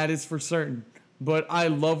weight. That is for certain. But I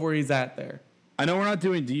love where he's at there. I know we're not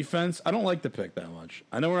doing defense. I don't like the pick that much.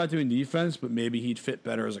 I know we're not doing defense, but maybe he'd fit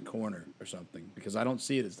better as a corner or something because I don't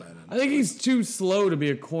see it as tight end. I think he's too slow to be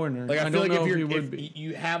a corner. Like I feel like if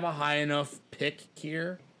you have a high enough pick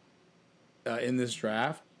here in this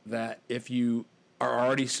draft that if you are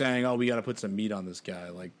already saying, "Oh, we got to put some meat on this guy,"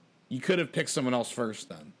 like you could have picked someone else first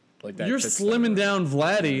then. Like that. You're slimming down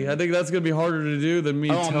Vladdy. I think that's going to be harder to do than me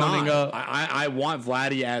toning up. I want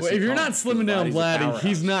Vladdy as. Well, if you're not slimming down Vladdy,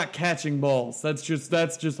 he's not catching balls. That's just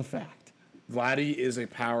a fact. Vladdy is a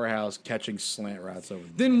powerhouse catching slant routes over.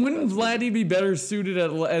 Then wouldn't Vladdy be better suited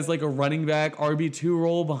as like a running back RB2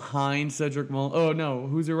 role behind Cedric Mullins? Oh no,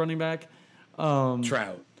 who's your running back?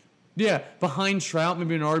 Trout. Yeah, behind Trout,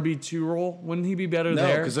 maybe an RB2 role. Wouldn't he be better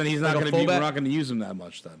there? No, because then he's not going to be. We're not going to use him that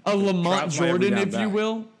much then. A Lamont Jordan, if you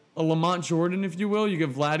will. A Lamont Jordan, if you will. You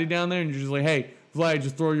get Vladdy down there, and you're just like, hey, Vladdy,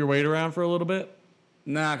 just throw your weight around for a little bit.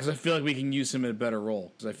 Nah, because I feel like we can use him in a better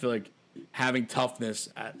role. Because I feel like having toughness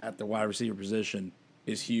at the wide receiver position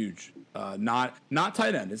is huge. Not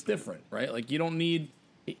tight end. It's different, right? Like you don't need.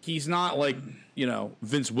 He's not like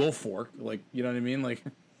Vince Wilfork. Like you know what I mean? Like.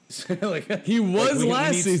 Like he was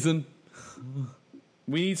last season.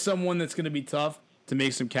 We need someone that's going to be tough to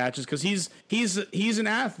make some catches because he's an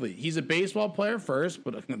athlete. He's a baseball player first,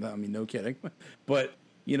 but I mean, no kidding. But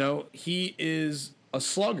he is a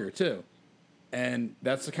slugger too, and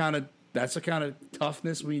that's the kind of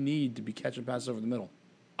toughness we need to be catching passes over the middle.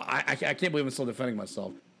 I can't believe I'm still defending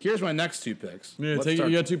myself. Here's my next 2 picks. Yeah,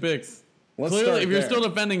 you got 2 picks. Clearly, if you're still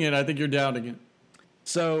defending it, I think you're doubting it.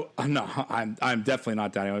 So I'm definitely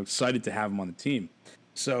not doubting. I'm excited to have him on the team.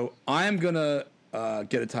 So I'm gonna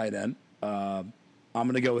get a tight end. I'm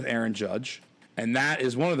gonna go with Aaron Judge, and that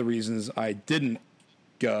is one of the reasons I didn't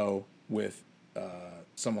go with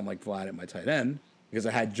someone like Vlad at my tight end because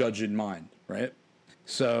I had Judge in mind, right?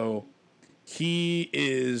 So he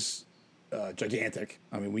is gigantic.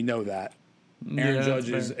 I mean, we know that. Aaron Judge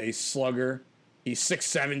is a slugger. He's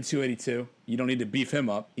 6'7", 282. You don't need to beef him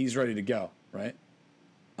up. He's ready to go, right?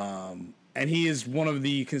 And he is one of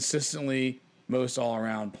the consistently most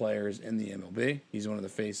all-around players in the MLB. He's one of the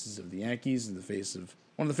faces of the Yankees and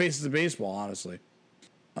one of the faces of baseball, honestly.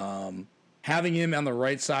 Having him on the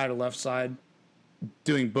right side or left side,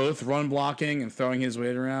 doing both run blocking and throwing his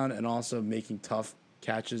weight around and also making tough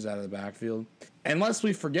catches out of the backfield. And lest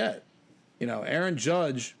we forget, Aaron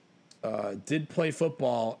Judge did play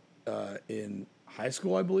football in high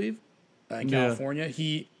school, I believe, in California.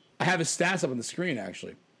 I have his stats up on the screen,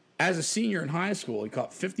 actually. As a senior in high school, he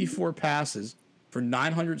caught 54 passes for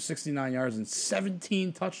 969 yards and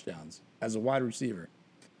 17 touchdowns as a wide receiver.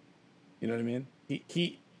 You know what I mean?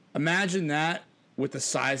 He imagine that with the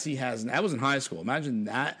size he has. That was in high school. Imagine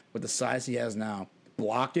that with the size he has now,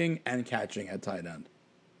 blocking and catching at tight end.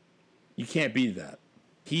 You can't beat that.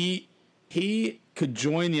 He could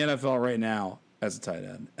join the NFL right now as a tight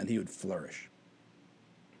end, and he would flourish.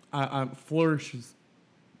 Flourishes.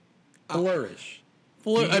 Flourish.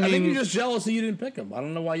 I think you're just jealous that you didn't pick him. I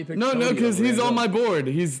don't know why you picked him. No, because he's on my board.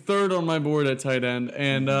 He's third on my board at tight end,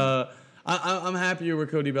 and I'm happier with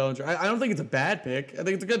Cody Bellinger. I don't think it's a bad pick. I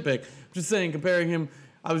think it's a good pick. I'm just saying, comparing him.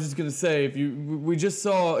 I was just gonna say, we just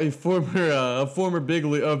saw a former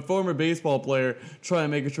baseball player try and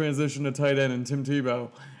make a transition to tight end in Tim Tebow,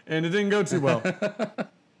 and it didn't go too well.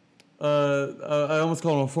 I almost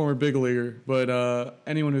called him a former big leaguer, but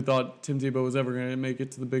anyone who thought Tim Tebow was ever going to make it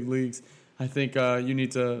to the big leagues, I think you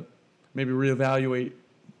need to maybe reevaluate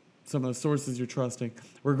some of the sources you're trusting.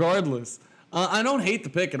 Regardless, I don't hate the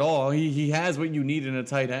pick at all. He has what you need in a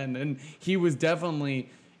tight end, and he was definitely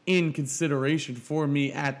in consideration for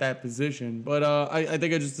me at that position. But I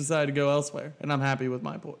think I just decided to go elsewhere, and I'm happy with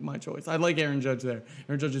my choice. I like Aaron Judge there.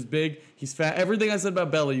 Aaron Judge is big. He's fat. Everything I said about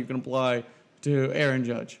Belly you can apply to Aaron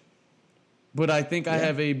Judge. But I think I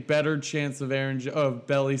have a better chance of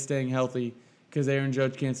Belly staying healthy because Aaron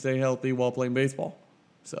Judge can't stay healthy while playing baseball.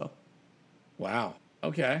 So, wow.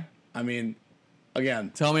 Okay. I mean,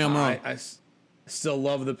 again, tell me I'm wrong. I still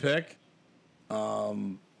love the pick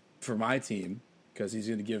for my team because he's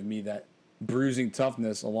going to give me that bruising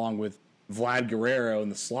toughness along with Vlad Guerrero in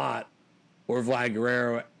the slot or Vlad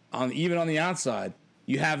Guerrero even on the outside.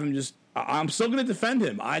 You have him just. I'm still going to defend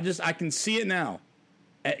him. I can see it now.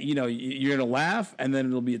 You're going to laugh, and then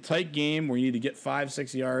it'll be a tight game where you need to get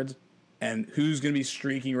 5-6 yards, and who's going to be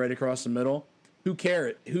streaking right across the middle? Who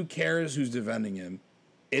cares? Who cares who's defending him?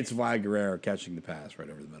 It's Vlad Guerrero catching the pass right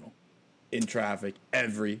over the middle in traffic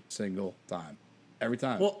every single time. Every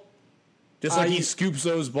time. Well, just like he scoops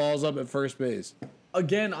those balls up at first base.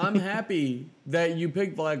 Again, I'm happy that you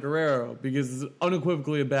picked Vlad Guerrero because it's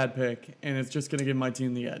unequivocally a bad pick, and it's just going to give my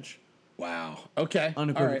team the edge. Wow. Okay.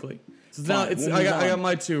 Unequivocally. Right. So now I got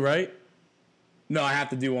my two, right? No, I have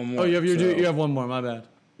to do one more. Oh, you have one more. My bad.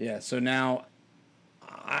 Yeah. So now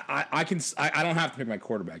I don't have to pick my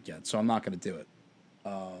quarterback yet, so I'm not going to do it.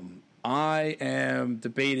 I am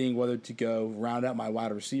debating whether to go round out my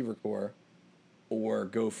wide receiver core or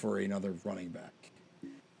go for another running back.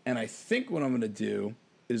 And I think what I'm going to do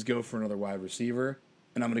is go for another wide receiver,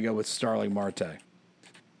 and I'm going to go with Starling Marte.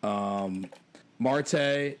 Marte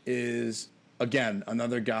is, again,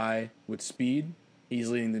 another guy with speed. He's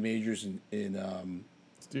leading the majors in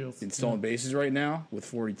steals, in stolen bases right now with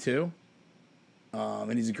 42.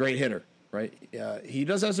 And he's a great hitter, right? He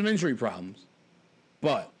does have some injury problems,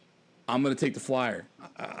 but I'm going to take the flyer.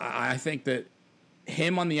 I think that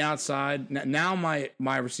him on the outside, now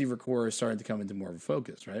my receiver core is starting to come into more of a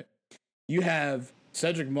focus, right? You have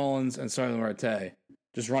Cedric Mullins and Starling Marte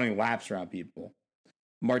just running laps around people.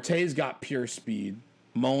 Marte's got pure speed.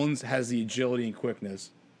 Mullins has the agility and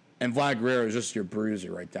quickness. And Vlad Guerrero is just your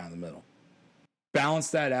bruiser right down the middle.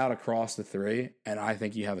 Balance that out across the three, and I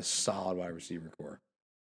think you have a solid wide receiver core.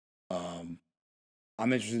 I'm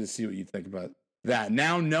interested to see what you think about that.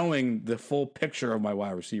 Now knowing the full picture of my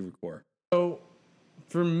wide receiver core. So,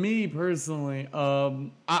 for me personally,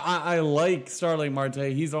 I like Starling Marte.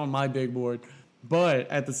 He's on my big board. But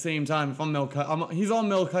at the same time, if he's on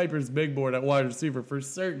Mel Kiper's big board at wide receiver for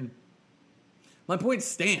certain. My point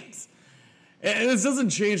stands. And this doesn't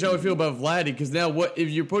change how I feel about Vladdy, because now if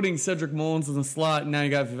you're putting Cedric Mullins in the slot, and now you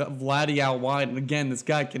got Vladdy out wide, and again, this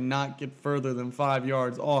guy cannot get further than 5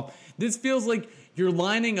 yards off. This feels like you're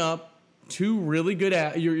lining up two really good.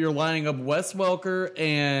 You're lining up Wes Welker,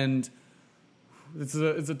 and it's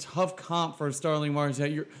a tough comp for Starling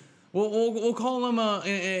Marte. We'll call him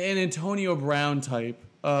an Antonio Brown type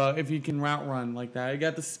if he can route run like that. He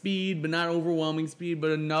got the speed, but not overwhelming speed,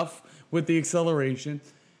 but enough with the acceleration.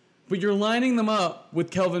 But you're lining them up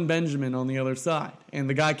with Kelvin Benjamin on the other side, and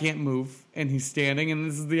the guy can't move, and he's standing, and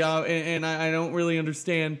this is the and I don't really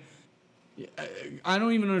understand. I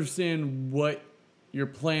don't even understand what your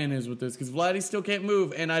plan is with this, because Vladdy still can't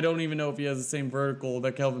move, and I don't even know if he has the same vertical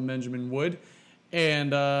that Kelvin Benjamin would,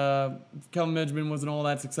 and Kelvin Benjamin wasn't all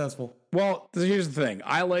that successful. Well, here's the thing.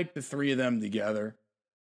 I like the three of them together,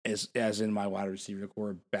 as in my wide receiver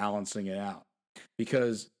core, balancing it out,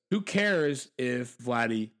 because who cares if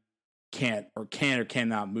Vladdy can or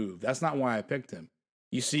cannot move? That's not why I picked him.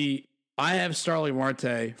 You see, I have Starling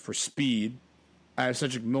Marte for speed. I have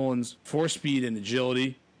Cedric Mullins for speed and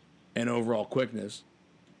agility and overall quickness,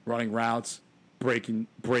 running routes, breaking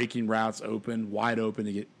routes wide open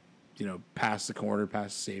to get, past the corner,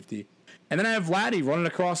 past the safety. And then I have Vladdy running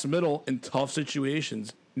across the middle in tough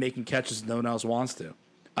situations, making catches no one else wants to.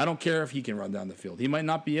 I don't care if he can run down the field. He might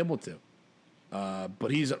not be able to.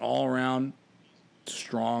 But he's an all-around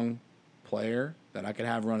strong player that I could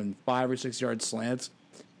have running 5 or 6 yard slants.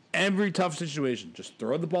 Every tough situation, just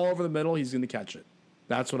throw the ball over the middle, he's going to catch it.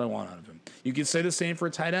 That's what I want out of him. You can say the same for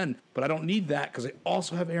a tight end, but I don't need that because I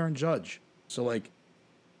also have Aaron Judge. So,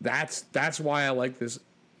 that's why I like this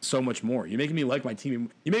so much more. You're making me like my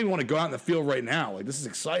team. You make me want to go out in the field right now. This is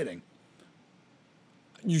exciting.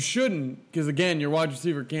 You shouldn't, because, again, your wide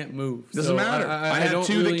receiver can't move. Doesn't matter. I have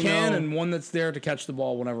two that can and one that's there to catch the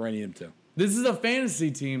ball whenever I need him to. This is a fantasy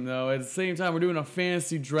team, though. At the same time, we're doing a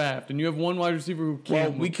fantasy draft, and you have one wide receiver who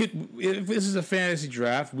can't. Well, if this is a fantasy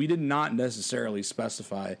draft, we did not necessarily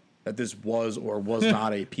specify that this was or was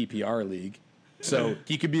not a PPR league. So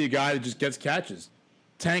he could be a guy that just gets catches.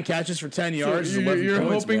 10 catches for 10 yards is 11 you're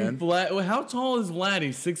points, hoping man. How tall is Vladdy?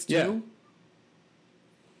 6'2"? Yeah.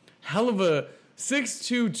 Hell of a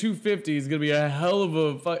 6'2", 250 is going to be a hell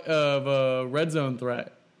of a red zone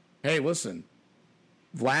threat. Hey, listen.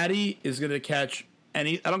 Vladdy is going to catch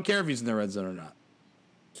I don't care if he's in the red zone or not.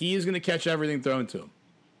 He is going to catch everything thrown to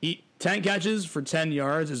him. 10 catches for 10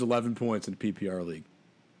 yards is 11 points in the PPR league.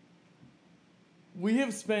 We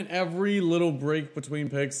have spent every little break between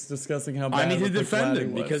picks discussing how bad I need to defend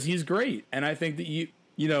him was. because he's great, and I think that you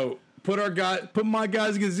put my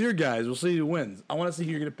guys against your guys. We'll see who wins. I want to see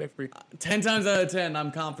who you're going to pick for. 10 times out of 10,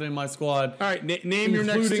 I'm confident in my squad. All right, name your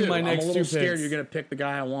next two. My next I'm a little scared picks. you're going to pick the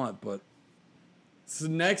guy I want, but. So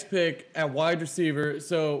next pick at wide receiver.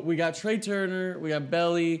 So we got Trey Turner, we got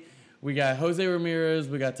Belly, we got Jose Ramirez,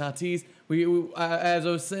 we got Tatis. We as I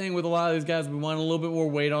was saying with a lot of these guys, we want a little bit more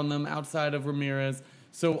weight on them outside of Ramirez.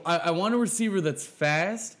 So I want a receiver that's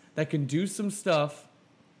fast, that can do some stuff,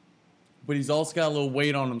 but he's also got a little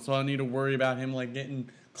weight on him. So I don't need to worry about him getting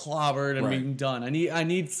clobbered and being done. I need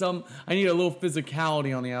a little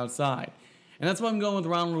physicality on the outside, and that's why I'm going with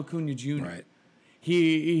Ronald Acuna Jr. Right.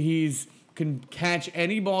 He's can catch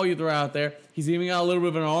any ball you throw out there. He's even got a little bit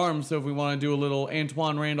of an arm, so if we want to do a little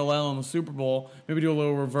Antoine Randall L in the Super Bowl, maybe do a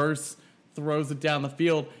little reverse, throws it down the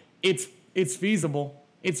field, it's feasible.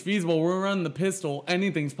 It's feasible. We're running the pistol.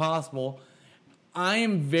 Anything's possible. I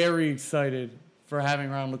am very excited for having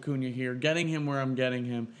Ronald Acuna here, getting him where I'm getting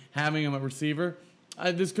him, having him at receiver.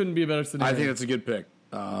 This couldn't be a better scenario. I think that's a good pick.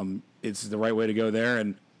 It's the right way to go there.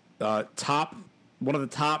 And one of the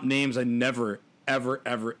top names I never, ever,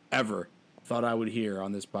 ever, ever thought I would hear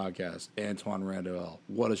on this podcast, Antoine Randall L.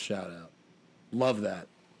 What a shout out. Love that.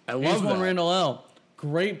 I love Antoine that. Randall L.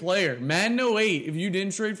 Great player. Madden 08, if you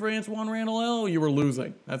didn't trade for Antoine Randall L., you were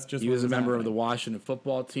losing. That's just He was a member of the Washington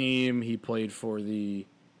football team. He played for the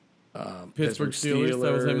Pittsburgh Steelers.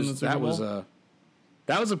 That was him in the Super Bowl.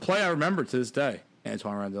 That was a play I remember to this day.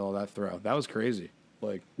 Antoine Randall, that throw. That was crazy.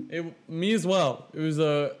 Me as well. It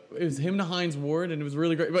was him to Hines Ward, and it was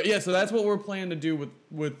really great. But yeah, so that's what we're planning to do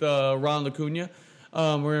with Ronald Acuna.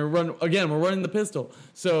 We're running the pistol.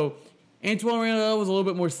 So Antoine Randall was a little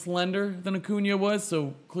bit more slender than Acuna was,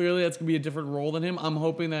 so clearly that's gonna be a different role than him. I'm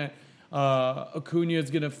hoping that Acuna is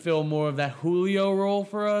gonna fill more of that Julio role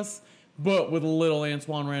for us, but with a little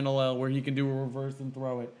Antoine Randall L, where he can do a reverse and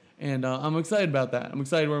throw it. And I'm excited about that. I'm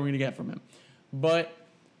excited what we're gonna get from him. But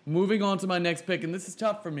moving on to my next pick, and this is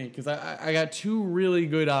tough for me because I got two really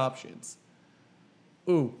good options.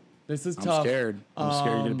 Ooh, this is tough. I'm scared you're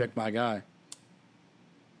going to pick my guy.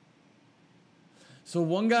 So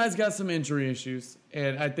one guy's got some injury issues,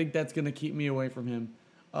 and I think that's going to keep me away from him.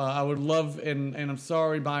 I would love, and I'm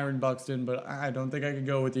sorry, Byron Buxton, but I don't think I could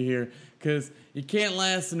go with you here because you can't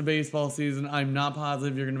last in a baseball season. I'm not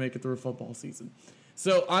positive you're going to make it through a football season.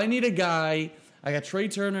 So I need a guy. I got Trey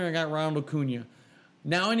Turner. I got Ronald Acuna.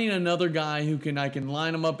 Now I need another guy I can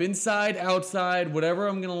line him up inside, outside, whatever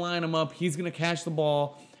I'm going to line him up. He's going to catch the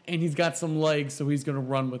ball, and he's got some legs, so he's going to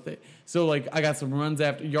run with it. So, like, I got some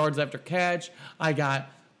yards after catch. I got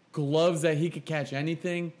gloves that he could catch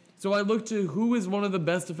anything. So I look to who is one of the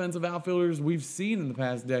best defensive outfielders we've seen in the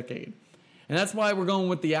past decade. And that's why we're going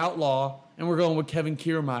with the outlaw, and we're going with Kevin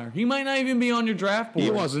Kiermaier. He might not even be on your draft board. He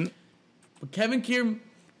wasn't. But Kevin Kiermaier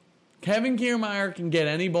can get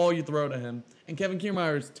any ball you throw to him. And Kevin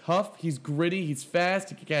Kiermaier is tough. He's gritty. He's fast.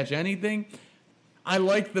 He can catch anything. I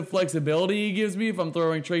like the flexibility he gives me if I'm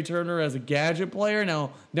throwing Trey Turner as a gadget player.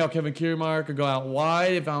 Now Kevin Kiermaier could go out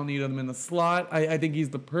wide if I don't need him in the slot. I think he's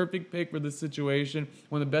the perfect pick for this situation.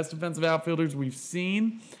 One of the best defensive outfielders we've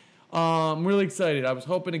seen. I'm really excited. I was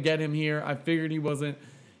hoping to get him here. I figured he wasn't.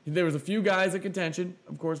 There was a few guys at contention.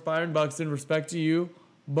 Of course, Byron Buxton, respect to you.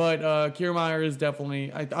 But Kiermaier is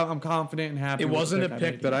definitely, I'm confident and happy. It with wasn't the a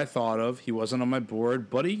pick that I thought of. He wasn't on my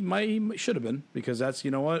board, but he should have been, because that's,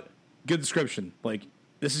 you know what? Good description. Like,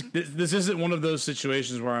 this isn't one of those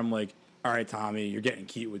situations where I'm like, all right, Tommy, you're getting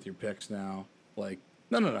cute with your picks now. Like,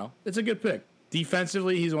 no. It's a good pick.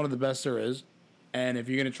 Defensively, he's one of the best there is. And if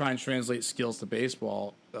you're going to try and translate skills to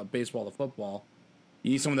baseball to football,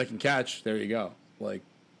 you need someone that can catch. There you go. Like,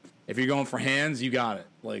 if you're going for hands, you got it.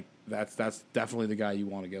 Like, that's definitely the guy you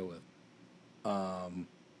want to go with.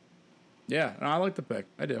 Yeah, I like the pick.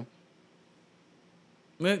 I do.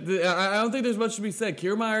 I don't think there's much to be said.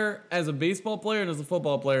 Kiermaier, as a baseball player and as a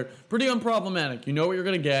football player, pretty unproblematic. You know what you're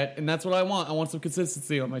going to get, and that's what I want. I want some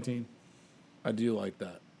consistency on my team. I do like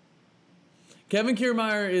that. Kevin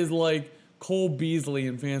Kiermaier is like Cole Beasley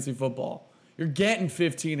in fantasy football. You're getting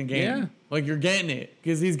 15 a game. Yeah. Like, you're getting it,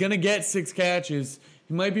 because he's going to get 6 catches.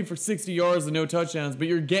 He might be for 60 yards and no touchdowns, but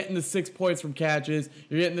you're getting the 6 points from catches.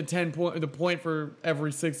 You're getting the point for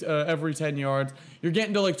every 10 yards. You're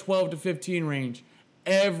getting to like 12 to 15 range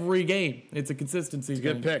every game. It's a consistency thing.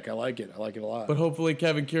 Good pick. I like it. I like it a lot. But hopefully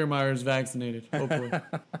Kevin Kiermaier is vaccinated. Hopefully.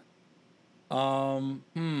 All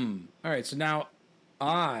right. So now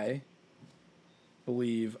I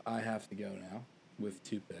believe I have to go now with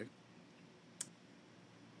 2 picks.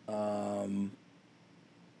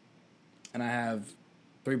 And I have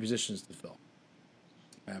 3 positions to fill.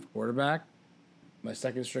 I have quarterback, my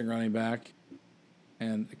second string running back,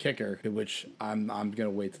 and a kicker, which I'm gonna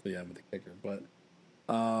wait till the end with the kicker. But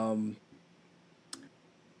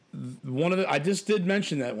I just did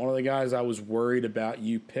mention that one of the guys I was worried about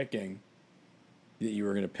you picking, that you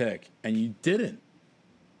were gonna pick, and you didn't.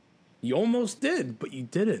 You almost did, but you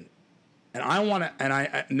didn't. And I want to, and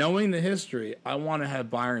I knowing the history, I want to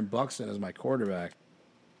have Byron Buxton as my quarterback.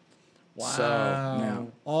 Wow. So, now,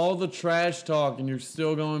 all the trash talk, and you're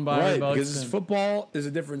still going by right, Buxton. because football is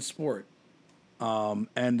a different sport.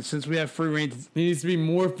 And since we have free reign, He needs to be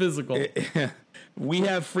more physical. we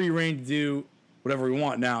have free reign to do whatever we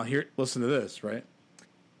want. Now, here, listen to this, right?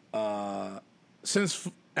 Since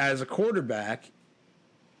as a quarterback,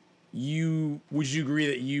 would you agree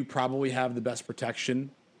that you probably have the best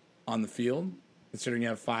protection on the field, considering you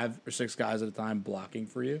have 5 or 6 guys at a time blocking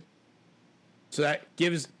for you? So that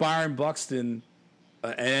gives Byron Buxton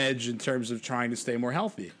an edge in terms of trying to stay more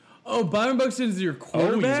healthy. Oh, Byron Buxton is your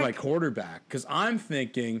quarterback? Oh, he's my quarterback. Because I'm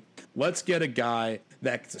thinking, let's get a guy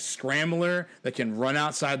that's a scrambler, that can run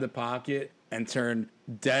outside the pocket and turn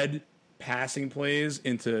dead passing plays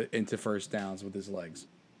into first downs with his legs.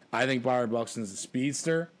 I think Byron Buxton's a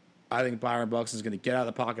speedster. I think Byron Buxton's going to get out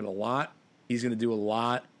of the pocket a lot. He's going to do a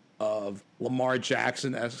lot of Lamar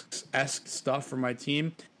Jackson-esque stuff for my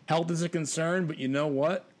team. Health is a concern, but you know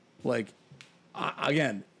what? Like,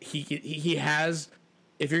 again, he has.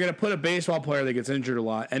 If you're going to put a baseball player that gets injured a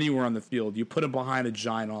lot anywhere on the field, you put him behind a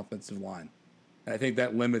giant offensive line, and I think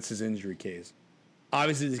that limits his injury case.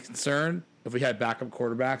 Obviously, the concern, if we had backup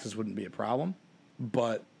quarterbacks, this wouldn't be a problem.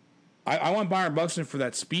 But I want Byron Buxton for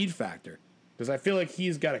that speed factor, because I feel like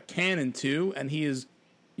he's got a cannon too, and he is,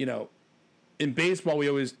 in baseball, we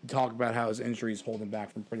always talk about how his injuries hold him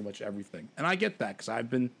back from pretty much everything. And I get that, because I've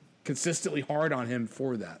been consistently hard on him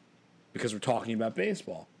for that, because we're talking about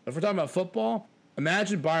baseball. If we're talking about football,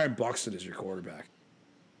 imagine Byron Buxton as your quarterback.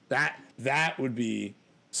 That would be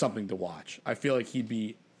something to watch. I feel like he'd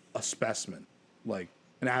be a specimen, like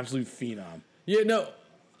an absolute phenom. Yeah, no,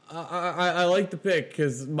 I like the pick,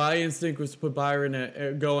 because my instinct was to put Byron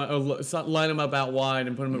line him up out wide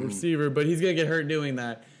and put him at receiver, but he's going to get hurt doing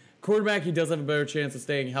that. Quarterback, he does have a better chance of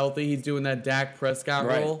staying healthy. He's doing that Dak Prescott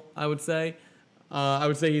role, I would say. I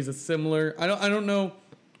would say he's a similar. I don't know.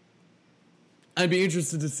 I'd be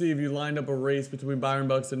interested to see if you lined up a race between Byron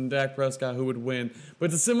Buxton and Dak Prescott who would win. But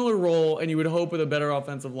it's a similar role, and you would hope with a better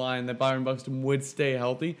offensive line that Byron Buxton would stay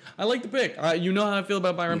healthy. I like the pick. You know how I feel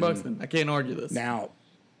about Byron Buxton. I can't argue this. Now,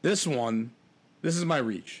 this is my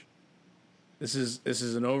reach. This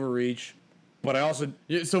is an overreach, but I also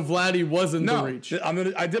so Vladdy wasn't the reach.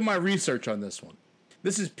 I did my research on this one.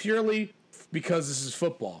 This is purely because this is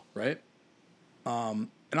football, right? And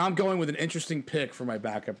I'm going with an interesting pick for my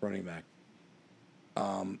backup running back.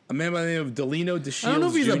 A man by the name of Delino DeShields. I don't know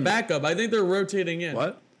if he's Jr. a backup. I think they're rotating in.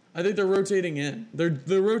 What? I think they're rotating in.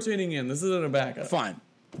 They're rotating in. This isn't a backup. Fine.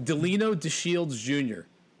 Delino DeShields Jr.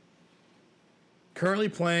 Currently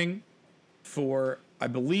playing for, I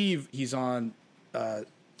believe he's on.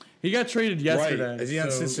 He got traded yesterday. Right. Is he on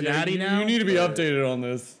Cincinnati now? You need to be updated on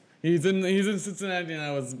this. He's in Cincinnati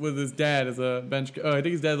now with his dad as a bench. I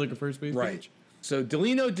think his dad's like a first base coach. So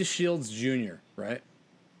Delino DeShields Jr. Right.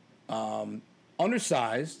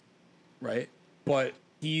 Undersized, right? But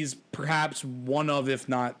he's perhaps one of, if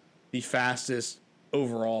not the fastest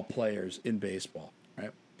overall players in baseball, right?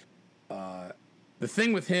 The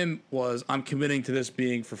thing with him was I'm committing to this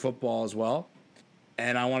being for football as well,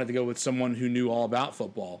 and I wanted to go with someone who knew all about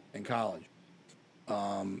football in college.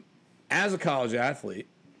 As a college athlete,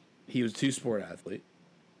 he was a two-sport athlete,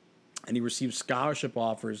 and he received scholarship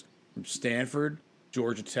offers from Stanford,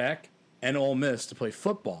 Georgia Tech, and Ole Miss to play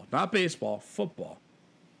football, not baseball, football.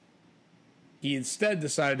 He instead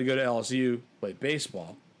decided to go to LSU, play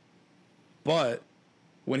baseball. But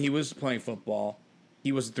when he was playing football,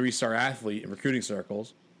 he was a three-star athlete in recruiting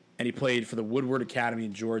circles, and he played for the Woodward Academy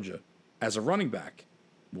in Georgia as a running back.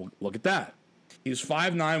 Well, look at that. He was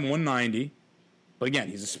 5'9", 190, but again,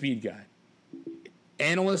 he's a speed guy.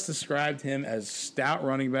 Analysts described him as stout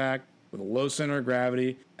running back with a low center of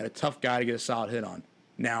gravity and a tough guy to get a solid hit on.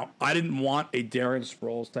 Now, I didn't want a Darren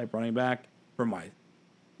Sproles type running back for my,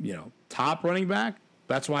 top running back.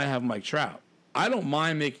 That's why I have Mike Trout. I don't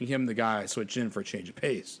mind making him the guy I switch in for a change of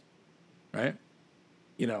pace, right?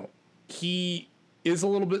 He is a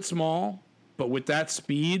little bit small, but with that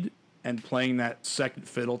speed and playing that second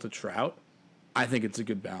fiddle to Trout, I think it's a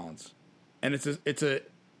good balance. And it's a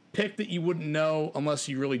pick that you wouldn't know unless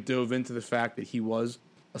you really dove into the fact that he was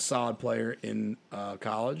a solid player in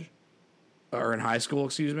college. Or in high school,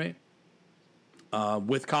 excuse me,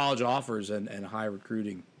 with college offers and high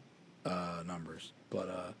recruiting numbers.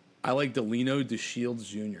 But I like Delino DeShields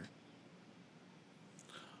Jr.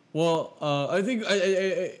 Well, I think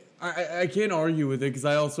I can't argue with it because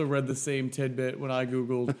I also read the same tidbit when I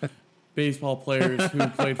Googled baseball players who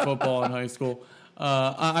played football in high school.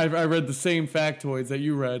 I read the same factoids that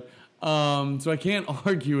you read, so I can't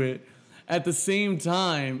argue it. At the same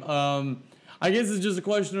time, I guess it's just a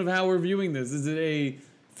question of how we're viewing this. Is it a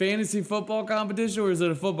fantasy football competition or is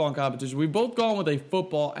it a football competition? We've both gone with a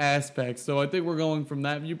football aspect, so I think we're going from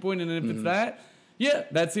that viewpoint. And if it's that, yeah,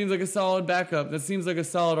 that seems like a solid backup. That seems like a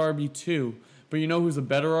solid RB2. But you know who's a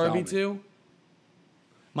better RB2?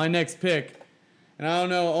 My next pick. And I don't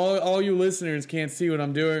know, all you listeners can't see what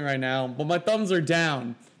I'm doing right now, but my thumbs are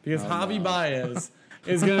down because Javi Baez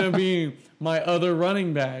is going to be my other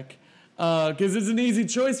running back. Because it's an easy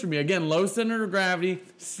choice for me. Again, low center of gravity,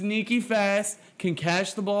 sneaky fast, can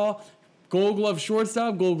catch the ball, Gold Glove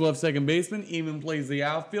shortstop, Gold Glove second baseman, even plays the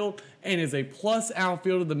outfield, and is a plus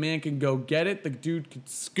outfielder. The man can go get it. The dude can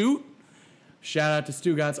scoot. Shout out to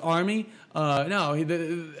Stugat's Army.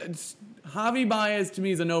 Javi Baez to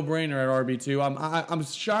me is a no-brainer at RB2. I'm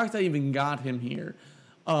shocked I even got him here.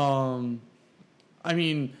 Maybe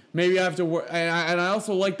I have to work. And I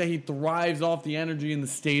also like that he thrives off the energy in the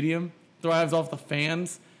stadium. Thrives off the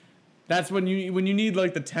fans. That's when you need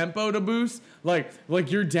like the tempo to boost. Like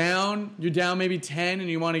you're down maybe 10 and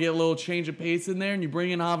you want to get a little change of pace in there and you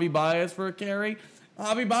bring in Javi Baez for a carry.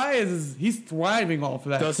 Javi Baez he's thriving off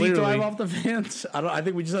of that. Does he thrive off the fans? I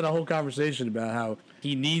think we just had a whole conversation about how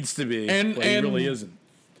he needs to be, but he really isn't.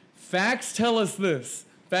 Facts tell us this.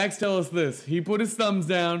 He put his thumbs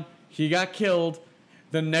down. He got killed.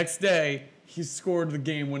 The next day, he scored the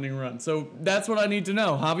game-winning run. So that's what I need to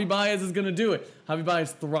know. Javi Baez is going to do it. Javi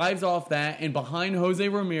Baez thrives off that, and behind Jose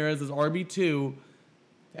Ramirez as RB2,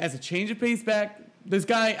 as a change of pace back, this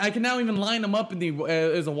guy, I can now even line him up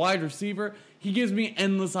as a wide receiver. He gives me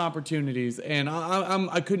endless opportunities, and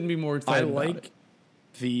I couldn't be more excited about it. I like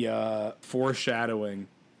the foreshadowing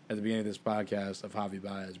at the beginning of this podcast of Javi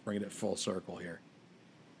Baez, bringing it full circle here.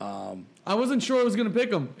 I wasn't sure I was going to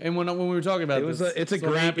pick him, and when we were talking about it's a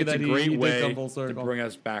great way to bring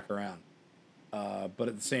us back around. But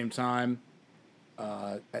at the same time,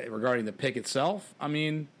 regarding the pick itself, I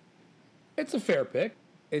mean, it's a fair pick.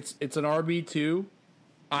 It's an RB2.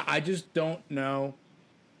 I just don't know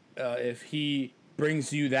if he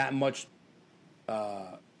brings you that much.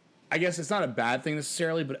 I guess it's not a bad thing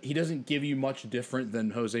necessarily, but he doesn't give you much different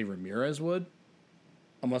than Jose Ramirez would,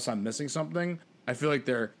 unless I'm missing something. I feel like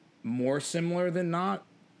they're more similar than not,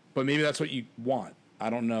 but maybe that's what you want. I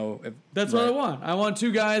don't know if that's what I want. I want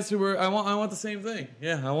two guys who were. I want the same thing.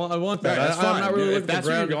 Yeah, I want that. Right, that's fine. I'm not really looking that's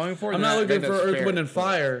for what you're going for. I'm not looking for Earth, fair. Wind, and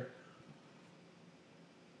Fire.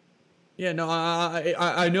 Yeah, no,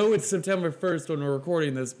 I know it's September 1st when we're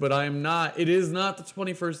recording this, but I am not. It is not the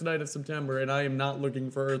 21st night of September, and I am not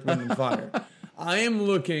looking for Earth, Wind, and Fire. I am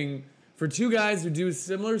looking for two guys who do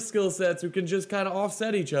similar skill sets who can just kind of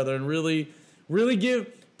offset each other and really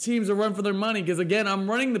give teams a run for their money. Because again, I'm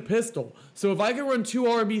running the pistol, so if I can run two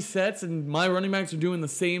R&B sets and my running backs are doing the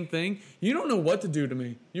same thing, you don't know what to do to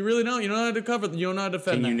me. You really don't. You don't know how to cover. You don't know how to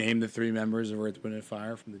defend. Can you name the three members of Earth, Wind, and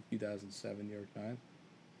Fire from the 2007 New York Times?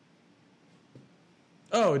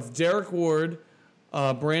 Oh, it's Derek Ward,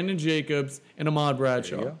 Brandon Jacobs, and Ahmad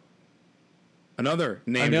Bradshaw. Another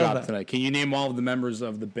name drop tonight. Can you name all of the members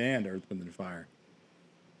of the band Earth, Wind, and Fire?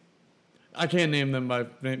 I can't name them by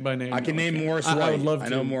name. I can name Morris White. I would love to. I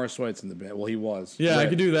know Morris White's in the band. Well, he was. Yeah, I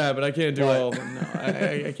could do that, but I can't do all of them. No,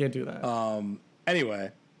 I can't do that.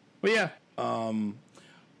 Anyway, but yeah.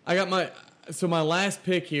 I got my last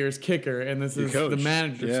pick here is kicker, and this is the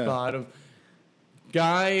manager spot of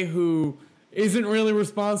guy who isn't really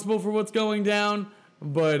responsible for what's going down,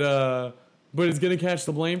 but is going to catch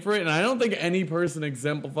the blame for it. And I don't think any person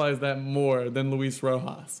exemplifies that more than Luis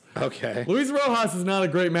Rojas. Okay. Luis Rojas is not a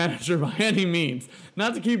great manager by any means.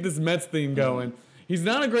 Not to keep this Mets theme going. He's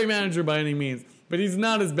not a great manager by any means, but he's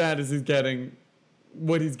not as bad as he's getting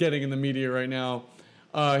in the media right now.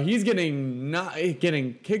 He's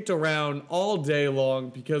getting kicked around all day long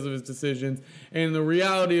because of his decisions. And the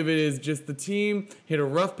reality of it is just the team hit a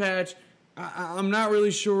rough patch. I'm not really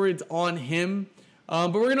sure it's on him,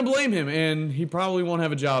 but we're going to blame him, and he probably won't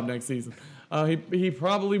have a job next season. He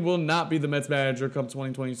probably will not be the Mets manager come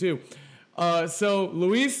 2022. So,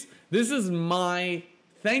 Luis, this is my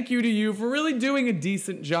thank you to you for really doing a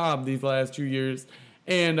decent job these last 2 years.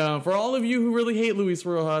 And for all of you who really hate Luis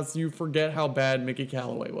Rojas, you forget how bad Mickey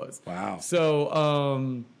Callaway was. Wow. So,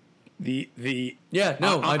 I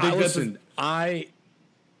think listen,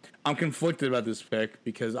 I'm conflicted about this pick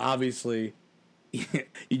because obviously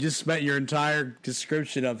you just spent your entire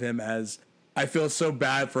description of him as I feel so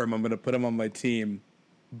bad for him. I'm going to put him on my team,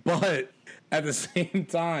 but at the same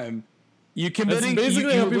time, you committing. That's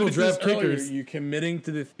basically how people draft kickers. You're committing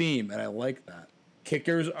to the theme, and I like that.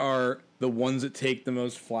 Kickers are the ones that take the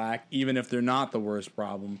most flack, even if they're not the worst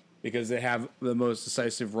problem, because they have the most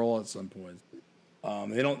decisive role at some point.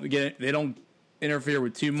 They don't interfere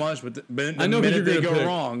with too much, but the minute they go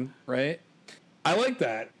wrong, right? I like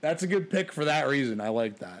that. That's a good pick for that reason. I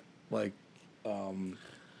like that.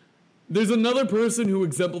 There's another person who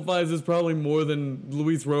exemplifies this probably more than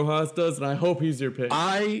Luis Rojas does, and I hope he's your pick.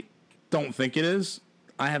 I don't think it is.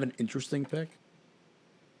 I have an interesting pick,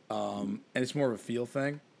 and it's more of a feel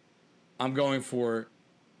thing. I'm going for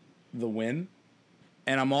the win,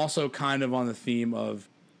 and I'm also kind of on the theme of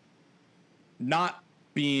not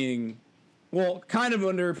being, kind of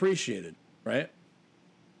underappreciated, right?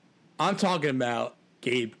 I'm talking about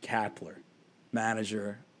Gabe Kapler,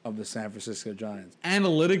 manager of the San Francisco Giants.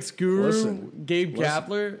 Analytics guru, Gabe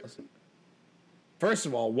Kapler. Listen. First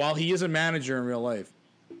of all, while he is a manager in real life,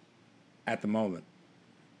 at the moment,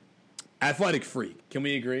 athletic freak. Can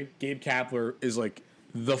we agree? Gabe Kapler is like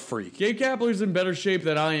the freak. Gabe Kapler's in better shape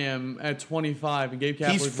than I am at 25, and Gabe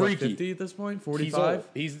Kapler's what, 50 at this point, 45.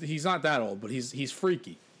 He's not that old, but he's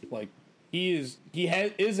freaky. Like is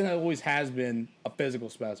and always has been a physical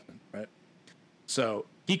specimen, right? So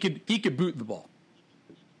he could boot the ball.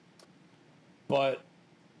 But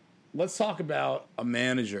let's talk about a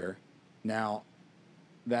manager now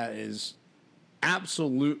that is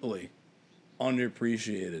absolutely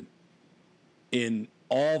underappreciated in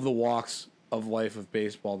all the walks of life of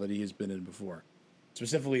baseball that he has been in before,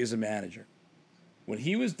 specifically as a manager. When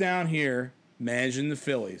he was down here managing the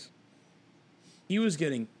Phillies, he was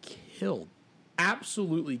getting killed,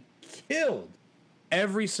 absolutely killed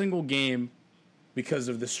every single game because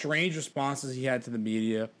of the strange responses he had to the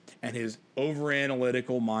media and his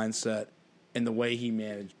over-analytical mindset and the way he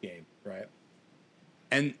managed games, right?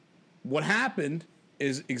 And what happened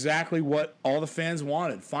is exactly what all the fans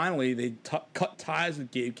wanted. Finally, they cut ties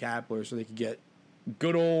with Gabe Kapler so they could get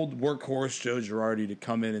good old workhorse Joe Girardi to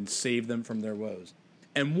come in and save them from their woes.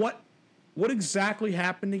 And what exactly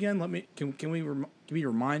happened again? Can we be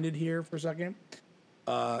reminded here for a second?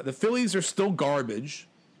 The Phillies are still garbage,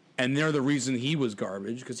 and they're the reason he was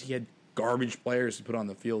garbage because he had garbage players to put on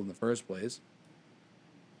the field in the first place.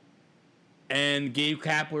 And Gabe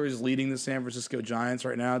Kapler is leading the San Francisco Giants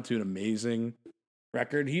right now to an amazing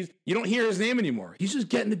record. You don't hear his name anymore. He's just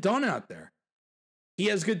getting it done out there. He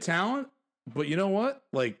has good talent, but you know what?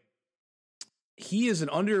 Like, he is an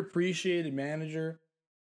underappreciated manager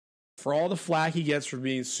for all the flack he gets for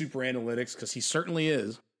being super analytics, because he certainly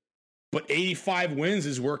is. But 85 wins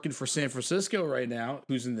is working for San Francisco right now,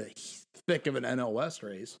 who's in the thick of an NL West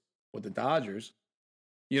race with the Dodgers.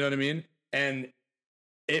 You know what I mean? And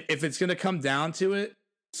if it's going to come down to it,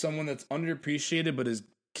 someone that's underappreciated but is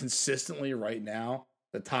consistently right now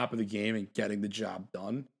the top of the game and getting the job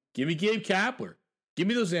done, give me Gabe Kapler. Give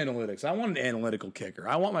me those analytics. I want an analytical kicker.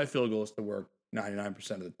 I want my field goals to work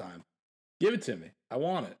 99% of the time. Give it to me. I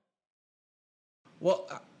want it. Well,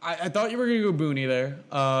 I thought you were going to go Booney there.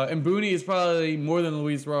 And Booney is probably, more than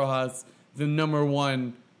Luis Rojas, the number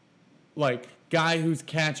one guy who's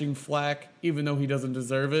catching flack, even though he doesn't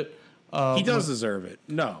deserve it. He does deserve it.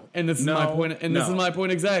 No. And this is my point. And this is my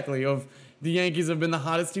point exactly of the Yankees have been the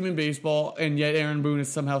hottest team in baseball, and yet Aaron Boone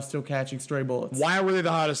is somehow still catching stray bullets. Why were they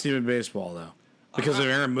the hottest team in baseball, though? Because of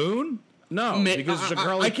Aaron Boone? No, because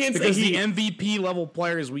I can't because say the MVP level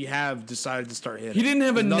players we have decided to start hitting. He didn't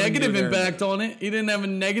have a negative impact on it. He didn't have a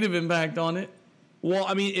negative impact on it. Well,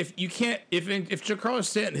 I mean, if Giancarlo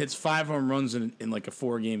Stanton hits 5 home runs in like a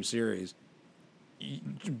 4-game series,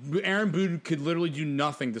 Aaron Boone could literally do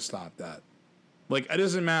nothing to stop that. Like, it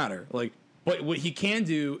doesn't matter. Like, but what he can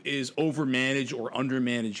do is overmanage or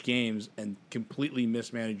undermanage games and completely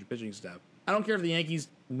mismanage your pitching staff. I don't care if the Yankees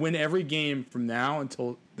win every game from now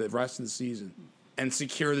until the rest of the season and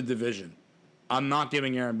secure the division. I'm not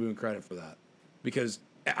giving Aaron Boone credit for that, because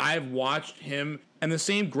I've watched him, and the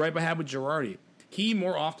same gripe I had with Girardi. He,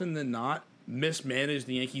 more often than not, mismanaged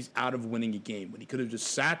the Yankees out of winning a game when he could have just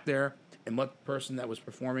sat there and let the person that was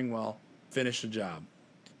performing well finish the job.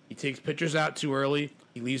 He takes pitchers out too early.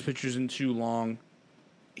 He leaves pitchers in too long.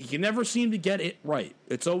 He can never seem to get it right.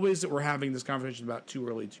 It's always that we're having this conversation about too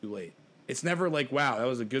early, too late. It's never like, wow, that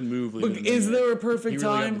was a good move. Look, is there a perfect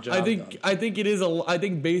time? I think it is I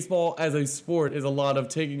think baseball as a sport is a lot of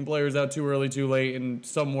taking players out too early, too late, and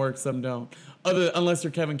some work, some don't. Unless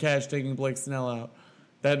you're Kevin Cash taking Blake Snell out.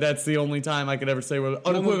 That's the only time I could ever say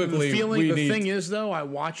unequivocally. The thing is, though, I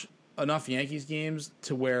watch enough Yankees games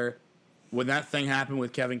to where when that thing happened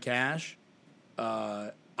with Kevin Cash,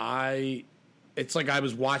 it's like I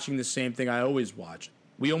was watching the same thing I always watch.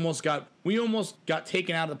 We almost got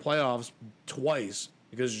taken out of the playoffs twice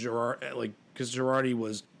because Girardi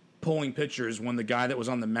was pulling pitchers when the guy that was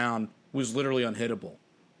on the mound was literally unhittable,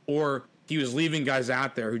 or he was leaving guys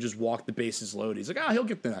out there who just walked the bases loaded. He's like, he'll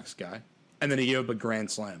get the next guy, and then he gave up a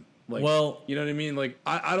grand slam. Like, well, you know what I mean? Like,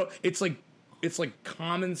 I don't. It's like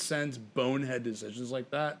common sense bonehead decisions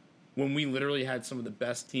like that when we literally had some of the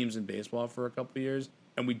best teams in baseball for a couple of years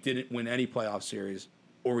and we didn't win any playoff series.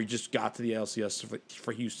 Or we just got to the LCS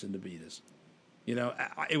for Houston to beat us. You know,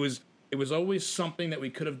 it was always something that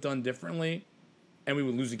we could have done differently, and we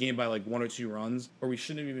would lose a game by like 1 or 2 runs, or we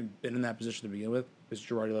shouldn't have even been in that position to begin with because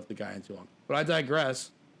Girardi left the guy in too long. But I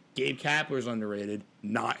digress. Gabe Kapler is underrated,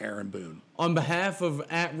 not Aaron Boone. On behalf of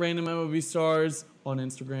 @Random MLB Stars on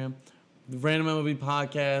Instagram, the Random MLB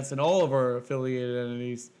Podcast, and all of our affiliated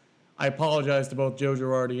entities, I apologize to both Joe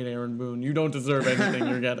Girardi and Aaron Boone. You don't deserve anything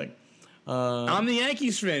you're getting. I'm the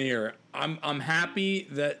Yankees fan here. I'm happy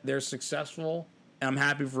that they're successful, and I'm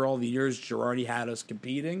happy for all the years Girardi had us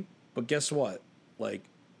competing. But guess what? Like,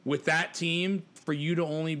 with that team, for you to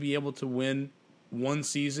only be able to win one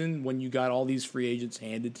season when you got all these free agents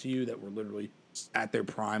handed to you that were literally at their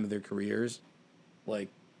prime of their careers, like,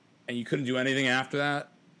 and you couldn't do anything after that.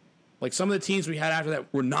 Like, some of the teams we had after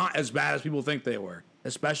that were not as bad as people think they were,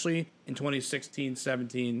 especially in 2016,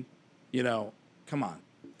 17. You know, come on.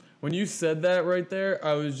 When you said that right there,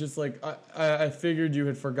 I was just like, I figured you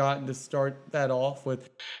had forgotten to start that off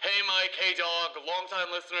with, "Hey, Mike, hey, dog,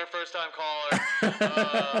 long-time listener, first-time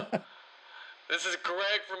caller. This is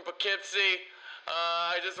Greg from Poughkeepsie.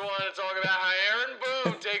 I just wanted to talk about how Aaron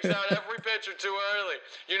Boone takes out every pitcher too early.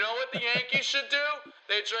 You know what the Yankees should do?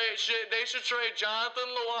 They should trade Jonathan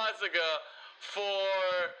Loaisiga for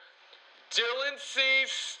Dylan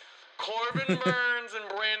Cease, Corbin Burns, and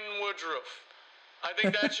Brandon Woodruff. I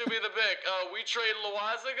think that should be the pick. We trade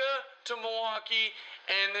Loaisiga to Milwaukee,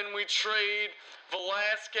 and then we trade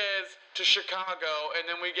Velasquez to Chicago, and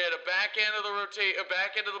then we get a back end of the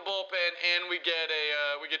bullpen, and we get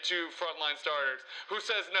 2 frontline starters. Who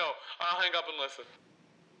says no? I'll hang up and listen."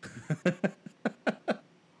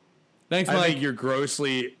 Thanks, Mike. I think you're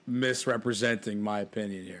grossly misrepresenting my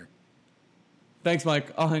opinion here. Thanks,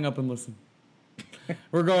 Mike. I'll hang up and listen.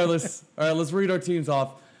 Regardless, all right, let's read our teams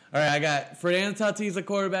off. All right, I got Fernando Tatis at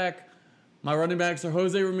quarterback. My running backs are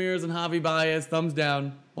Jose Ramirez and Javi Baez, thumbs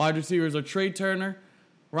down. Wide receivers are Trey Turner,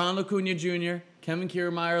 Ronald Acuna Jr., Kevin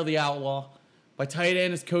Kiermaier, the Outlaw. My tight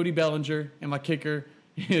end is Cody Bellinger, and my kicker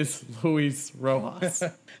is Luis Rojas.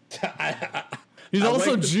 He's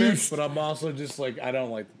also like juiced. Pick, but I'm also just like, I don't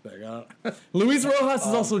like the pick. Luis Rojas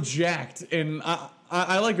is also jacked, and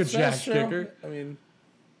I like a jacked kicker. I mean,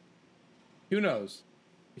 who knows?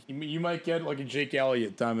 You might get like a Jake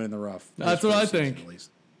Elliott diamond in the rough. That's what I think. At least.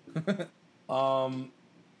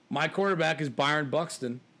 My quarterback is Byron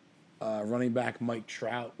Buxton. Running back Mike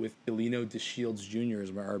Trout with Elino DeShields Jr.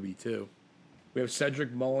 as my RB2. We have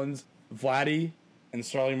Cedric Mullins, Vladdy, and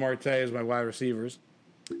Starling Marte as my wide receivers.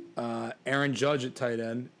 Aaron Judge at tight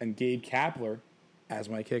end, and Gabe Kapler as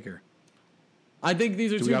my kicker. I think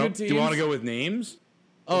these are two good teams. Do you want to go with names?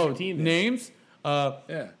 Oh, team names?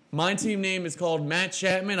 Yeah. My team name is called Matt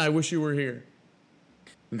Chapman. I wish you were here.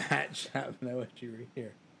 Matt Chapman, I wish you were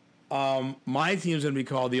here. My team's going to be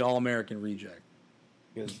called the All-American Reject.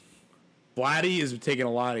 Because Vladdy is taking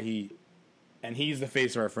a lot of heat, and he's the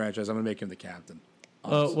face of our franchise. I'm going to make him the captain.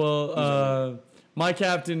 My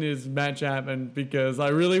captain is Matt Chapman because I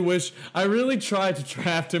really tried to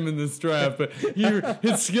draft him in this draft, but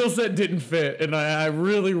his skill set didn't fit, and I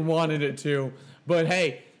really wanted it to. But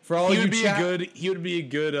hey, for all he would be a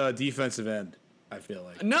good defensive end. I feel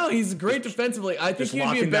like no, he's great defensively. I think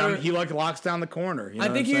he'd be a better. He locks down the corner. I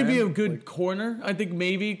think he would be a good corner. I think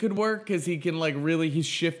maybe it could work because he can he's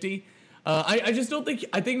shifty. I just don't think.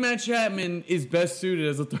 I think Matt Chapman is best suited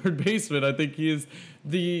as a third baseman. I think he is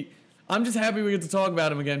the. I'm just happy we get to talk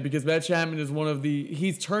about him again because Matt Chapman is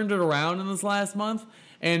he's turned it around in this last month,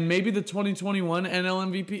 and maybe the 2021 AL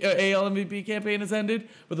MVP campaign has ended,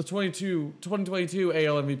 but the 2022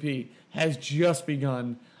 AL MVP has just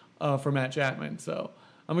begun for Matt Chapman. So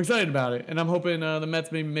I'm excited about it, and I'm hoping the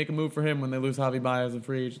Mets maybe make a move for him when they lose Javi Baez in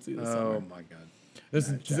free agency this summer. Oh my God. This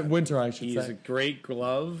is winter, I should say. He's a great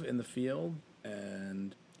glove in the field,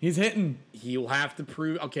 and he's hitting. He'll have to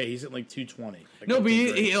prove. Okay, he's at 220. No, but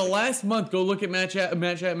last month, go look at Matt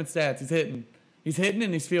Chapman's stats. He's hitting,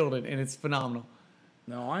 and he's fielding, and it's phenomenal.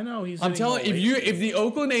 No, I know he's. I'm telling you, if the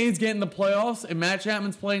Oakland A's get in the playoffs and Matt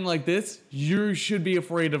Chapman's playing like this, you should be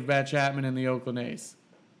afraid of Matt Chapman and the Oakland A's.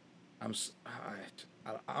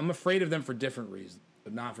 I'm afraid of them for different reasons,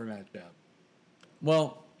 but not for Matt Chapman.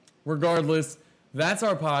 Well, regardless. That's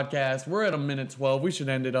our podcast. We're at a minute 12. We should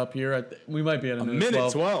end it up here. We might be at a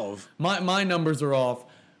minute 12. My numbers are off.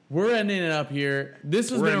 We're ending it up here.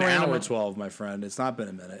 We're an hour 12, my friend. It's not been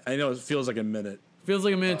a minute. I know it feels like a minute. Feels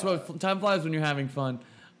like a minute 12. Time flies when you're having fun.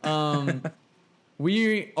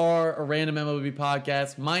 We are a random MLB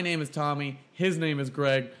podcast. My name is Tommy. His name is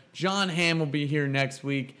Greg. John Hamm will be here next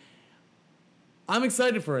week. I'm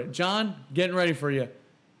excited for it. John, getting ready for you.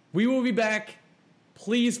 We will be back.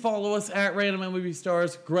 Please follow us at Random MLB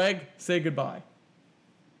Stars. Greg, say goodbye.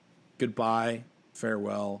 Goodbye,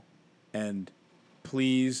 farewell, and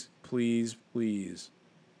please, please, please,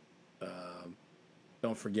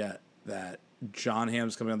 don't forget that John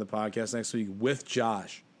Hamm's coming on the podcast next week with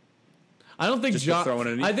Josh. I don't think Josh.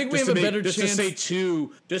 I think we have a better chance.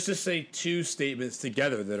 Just to say two statements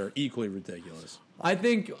together that are equally ridiculous. I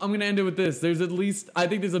think I'm going to end it with this. I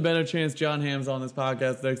think there's a better chance John Hamm's on this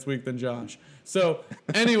podcast next week than Josh. So,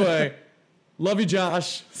 anyway, love you,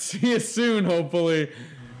 Josh. See you soon, hopefully.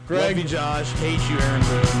 Greg. Love you, Josh. Hate you, Aaron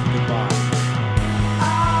Boone. Goodbye.